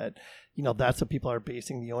that, that's what people are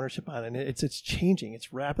basing the ownership on. And it's changing.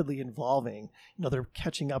 It's rapidly evolving. They're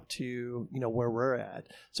catching up to, where we're at.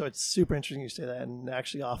 So it's super interesting you say that. And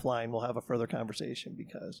actually offline, we'll have a further conversation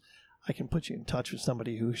because I can put you in touch with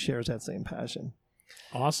somebody who shares that same passion.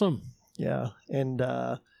 Awesome. Yeah. And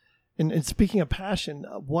speaking of passion,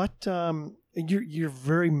 what you're a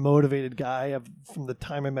very motivated guy. From the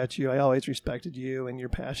time I met you, I always respected you and your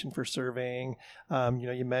passion for surveying.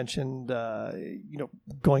 You mentioned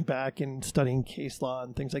going back and studying case law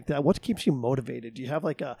and things like that. What keeps you motivated? Do you have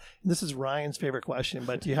and this is Ryan's favorite question,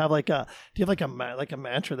 but do you have a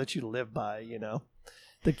mantra that you live by?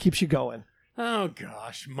 That keeps you going? Oh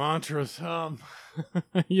gosh, mantras.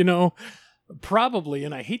 Probably,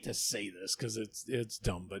 and I hate to say this because it's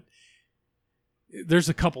dumb, but there's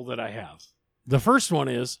a couple that I have. The first one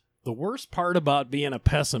is, the worst part about being a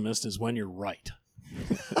pessimist is when you're right.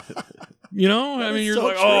 You're so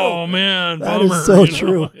like, true. oh man, that bummer. Is so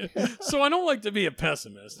true. So I don't like to be a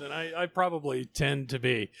pessimist, and I probably tend to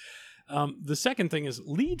be. The second thing is,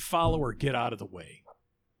 lead, follow, or get out of the way.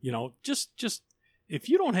 Just if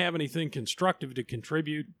you don't have anything constructive to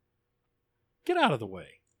contribute, get out of the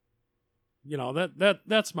way.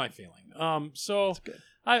 That's my feeling. So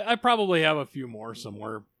I probably have a few more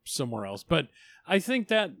somewhere else, but I think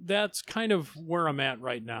that's kind of where I'm at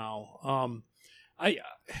right now. I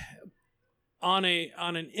on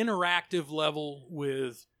an interactive level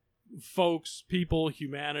with folks, people,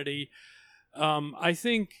 humanity. I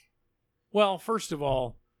think, well, first of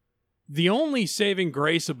all, the only saving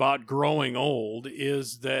grace about growing old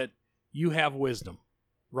is that you have wisdom.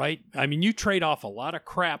 Right? I mean, you trade off a lot of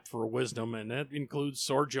crap for wisdom, and that includes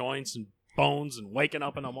sore joints and bones and waking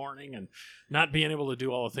up in the morning and not being able to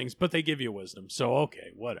do all the things, but they give you wisdom. So,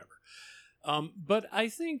 okay, whatever. But I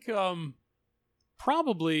think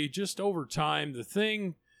probably just over time, the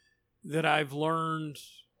thing that I've learned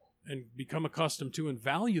and become accustomed to and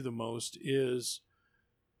value the most is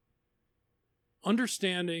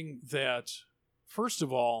understanding that, first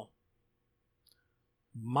of all,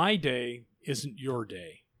 my day isn't your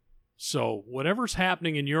day. So whatever's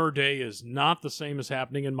happening in your day is not the same as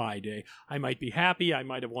happening in my day. I might be happy. I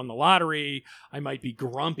might have won the lottery. I might be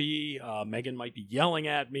grumpy. Megan might be yelling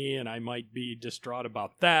at me, and I might be distraught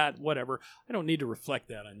about that, whatever. I don't need to reflect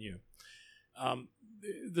that on you.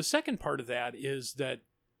 The second part of that is that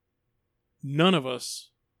none of us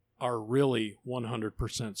are really 100%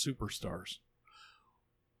 superstars.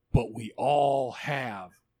 But we all have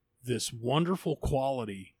this wonderful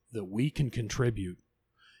quality that we can contribute,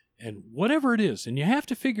 and whatever it is, and you have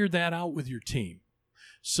to figure that out with your team.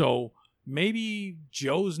 So maybe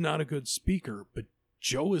Joe's not a good speaker, but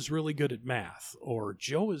Joe is really good at math, or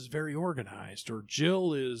Joe is very organized, or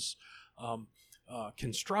Jill is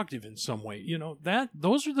constructive in some way.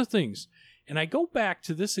 Those are the things. And I go back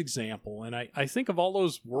to this example, and I think of all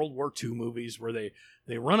those World War II movies where they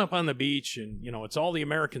run up on the beach, and, it's all the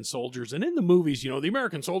American soldiers. And in the movies, the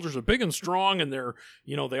American soldiers are big and strong, and they're,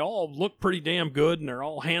 they all look pretty damn good, and they're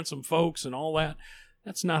all handsome folks and all that.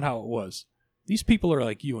 That's not how it was. These people are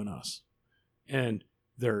like you and us. And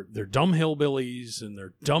they're dumb hillbillies, and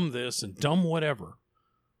they're dumb this and dumb whatever.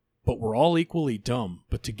 But we're all equally dumb.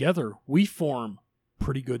 But together, we form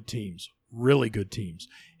pretty good teams. Really good teams.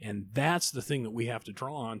 And that's the thing that we have to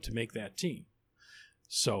draw on to make that team.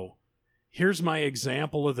 So here's my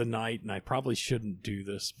example of the night, and I probably shouldn't do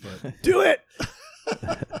this, but do it.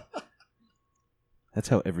 That's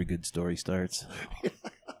how every good story starts.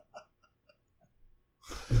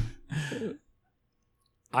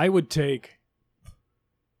 I would take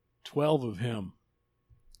 12 of him.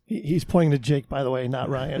 He's pointing to Jake, by the way, not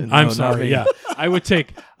Ryan. I'm sorry. Yeah. I would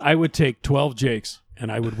take 12 Jakes,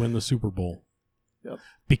 and I would win the Super Bowl. Yep.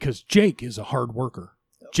 Because Jake is a hard worker.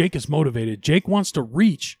 Yep. Jake is motivated. Jake wants to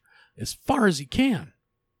reach as far as he can.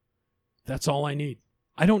 That's all I need.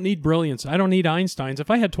 I don't need brilliance. I don't need Einsteins. If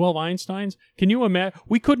I had 12 Einsteins, can you imagine?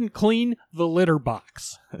 We couldn't clean the litter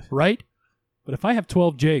box, right? But if I have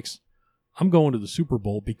 12 Jakes, I'm going to the Super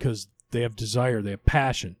Bowl because they have desire. They have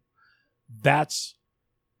passion. That's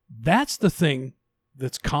the thing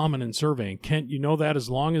that's common in surveying. Kent, you know that as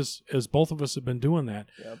long as both of us have been doing that.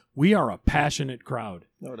 Yep. We are a passionate crowd.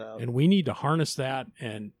 No doubt. And we need to harness that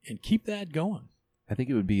and keep that going. I think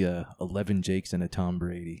it would be 11 Jakes and a Tom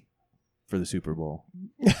Brady for the Super Bowl.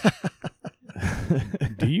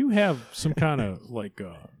 Do you have some kind of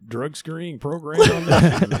drug screening program on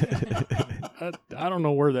that? I don't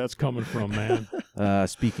know where that's coming from, man.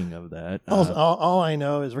 Speaking of that, All I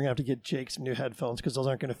know is we're going to have to get Jake some new headphones because those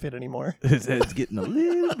aren't going to fit anymore. his head's getting a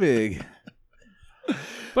little big.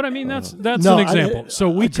 But I mean, that's No, an example. So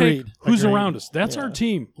we take agreed. who's Agreed. around us. That's our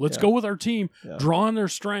team. Let's go with our team, draw on their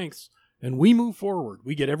strengths, and we move forward.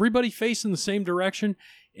 We get everybody facing the same direction,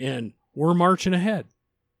 and we're marching ahead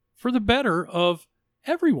for the better of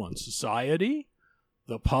everyone, society,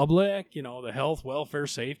 the public, the health, welfare,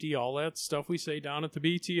 safety, all that stuff we say down at the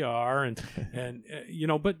BTR, and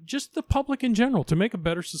but just the public in general, to make a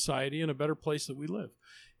better society and a better place that we live.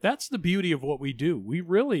 That's the beauty of what we do. We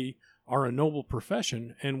really are a noble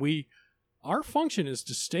profession, and our function is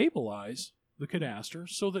to stabilize the cadaster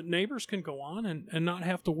so that neighbors can go on and not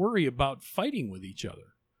have to worry about fighting with each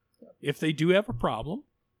other. If they do have a problem,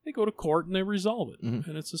 they go to court and they resolve it,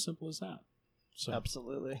 and it's as simple as that. So.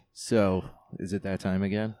 Absolutely. So, is it that time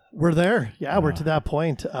again? We're there. Yeah, we're to that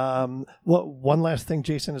point. One last thing,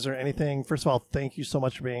 Jason, is there anything? First of all, thank you so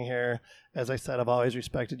much for being here. As I said, I've always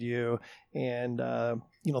respected you, and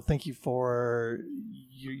thank you for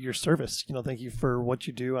your service. Thank you for what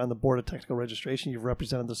you do on the Board of Technical Registration. You've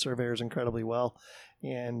represented the surveyors incredibly well,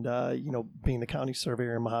 and being the county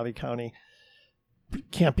surveyor in Mojave County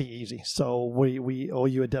can't be easy. So we owe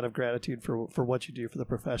you a debt of gratitude for what you do for the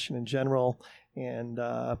profession in general. And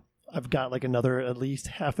I've got another at least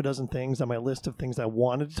half a dozen things on my list of things I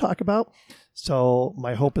wanted to talk about. So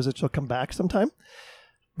my hope is that you'll come back sometime.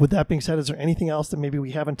 With that being said, is there anything else that maybe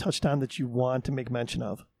we haven't touched on that you want to make mention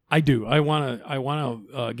of? I do. I want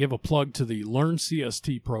to give a plug to the Learn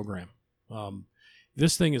CST program.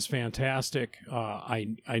 This thing is fantastic.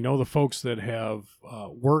 I know the folks that have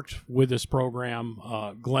worked with this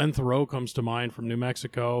program. Glenn Thoreau comes to mind from New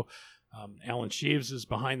Mexico. Alan Sheaves is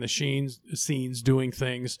behind the scenes doing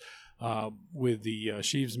things with the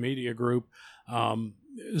Sheaves Media Group.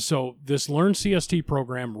 So this Learn CST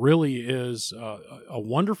program really is a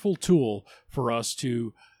wonderful tool for us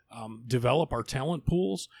to develop our talent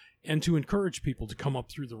pools and to encourage people to come up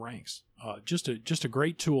through the ranks. Just a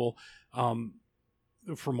great tool.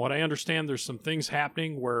 From what I understand, there's some things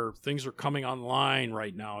happening where things are coming online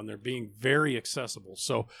right now, and they're being very accessible.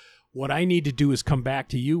 So what I need to do is come back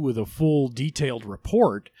to you with a full detailed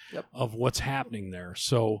report of what's happening there.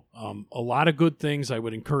 So a lot of good things. I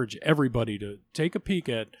would encourage everybody to take a peek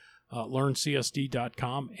at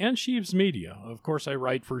learncsd.com and Sheaves Media. Of course, I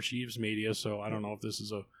write for Sheaves Media, so I don't know if this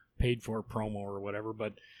is a paid-for promo or whatever,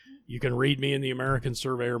 but you can read me in the American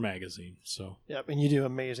Surveyor magazine. So yep, and you do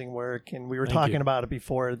amazing work. And we were Thank talking you. about it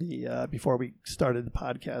before we started the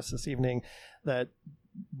podcast this evening. That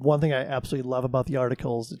one thing I absolutely love about the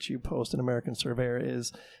articles that you post in American Surveyor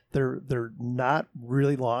is they're not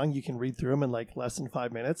really long. You can read through them in less than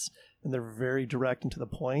 5 minutes, and they're very direct and to the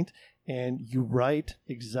point. And you write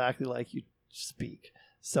exactly like you speak.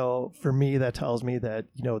 So for me, that tells me that,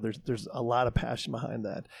 there's a lot of passion behind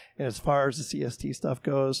that. And as far as the CST stuff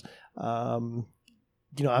goes, I'm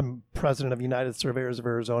president of United Surveyors of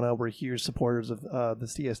Arizona. We're huge supporters of the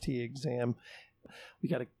CST exam. We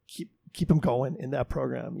got to keep them going in that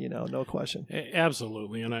program, no question.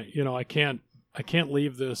 Absolutely. And I can't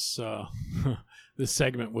leave this this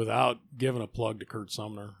segment without giving a plug to Kurt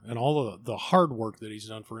Sumner and all the hard work that he's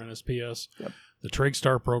done for NSPS, the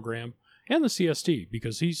TrigStar program, and the CST,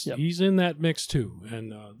 because he's in that mix too.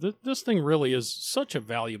 And this thing really is such a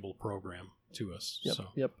valuable program to us.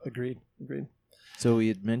 Yep. Agreed. So we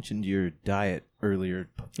had mentioned your diet earlier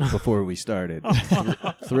before we started.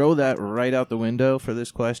 Throw that right out the window for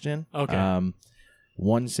this question. Okay.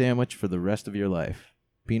 One sandwich for the rest of your life: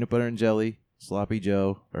 peanut butter and jelly, sloppy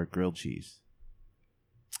Joe, or grilled cheese.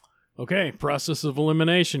 Okay. Process of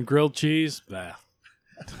elimination: grilled cheese. Bah.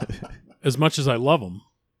 As much as I love them,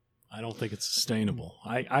 I don't think it's sustainable.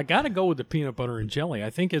 I got to go with the peanut butter and jelly.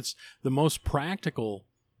 I think it's the most practical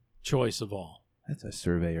choice of all. That's a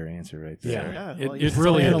surveyor answer right there. Yeah, it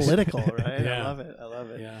really is analytical, right? Yeah. I love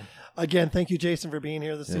it. Yeah. Again, thank you, Jason, for being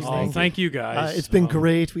here this evening. Thank you guys. It's been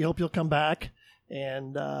great. We hope you'll come back,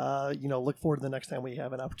 and look forward to the next time we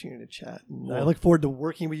have an opportunity to chat. And I look forward to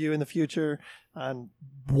working with you in the future on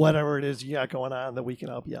whatever it is you got going on that we can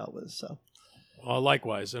help you out with. So,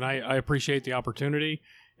 likewise, and I appreciate the opportunity.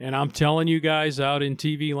 And I'm telling you guys out in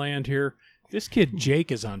TV land here, this kid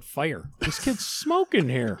Jake is on fire. This kid's smoking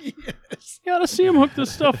here. Yes. You gotta see him hook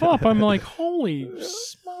this stuff up. I'm like, holy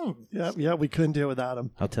smoke. Yeah, we couldn't do it without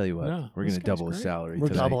him. I'll tell you what, we're going to double his salary We're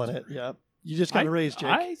tonight. doubling it. Yeah, you just got to raise Jake.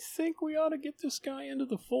 I think we ought to get this guy into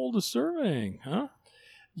the fold of surveying, huh?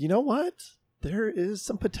 You know what? There is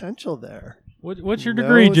some potential there. What's your No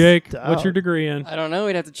degree, Jake? doubt. What's your degree in? I don't know.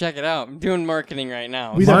 We'd have to check it out. I'm doing marketing right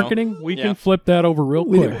now. We so- Marketing? We Yeah. can flip that over real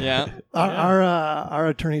We quick. do. Yeah. Our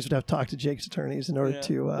attorneys would have to talk to Jake's attorneys in order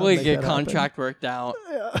to. We'll make get that contract worked out.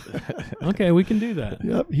 Okay, we can do that.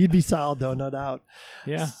 happen. Yep, he'd be solid though, no doubt.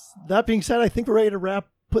 Yeah. That being said, I think we're ready to wrap.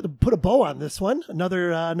 Put a bow on this one.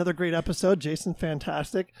 Another great episode. Jason,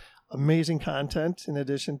 fantastic, amazing content. In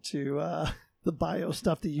addition to the bio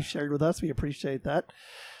stuff that you shared with us, we appreciate that.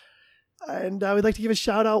 And we'd like to give a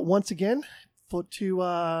shout out once again to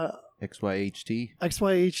XYHT.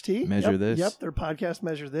 XYHT. Measure Yep, This. Yep, their podcast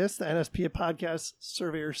Measure This. The NSP Podcast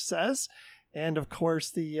Surveyor Says. And of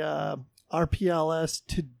course, the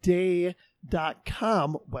RPLStoday.com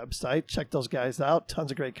website. Check those guys out.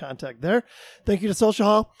 Tons of great content there. Thank you to Social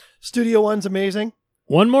Hall. Studio One's amazing.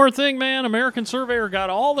 One more thing, man. American Surveyor got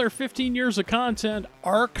all their 15 years of content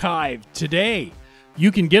archived today.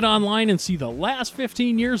 You can get online and see the last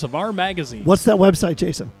 15 years of our magazine. What's that website,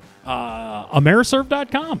 Jason?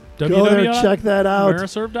 Ameriserve.com. Go there, check that out.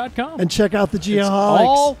 Ameriserve.com. And check out the It's Geoholics.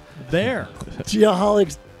 all there.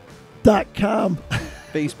 Geoholics.com.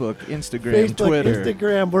 Facebook, Instagram, Facebook, Twitter.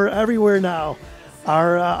 Instagram. We're everywhere now.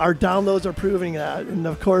 Our downloads are proving that. And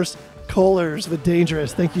of course, Kohlers with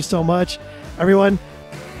Dangerous. Thank you so much, everyone.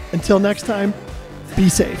 Until next time, be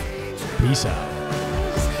safe. Peace out.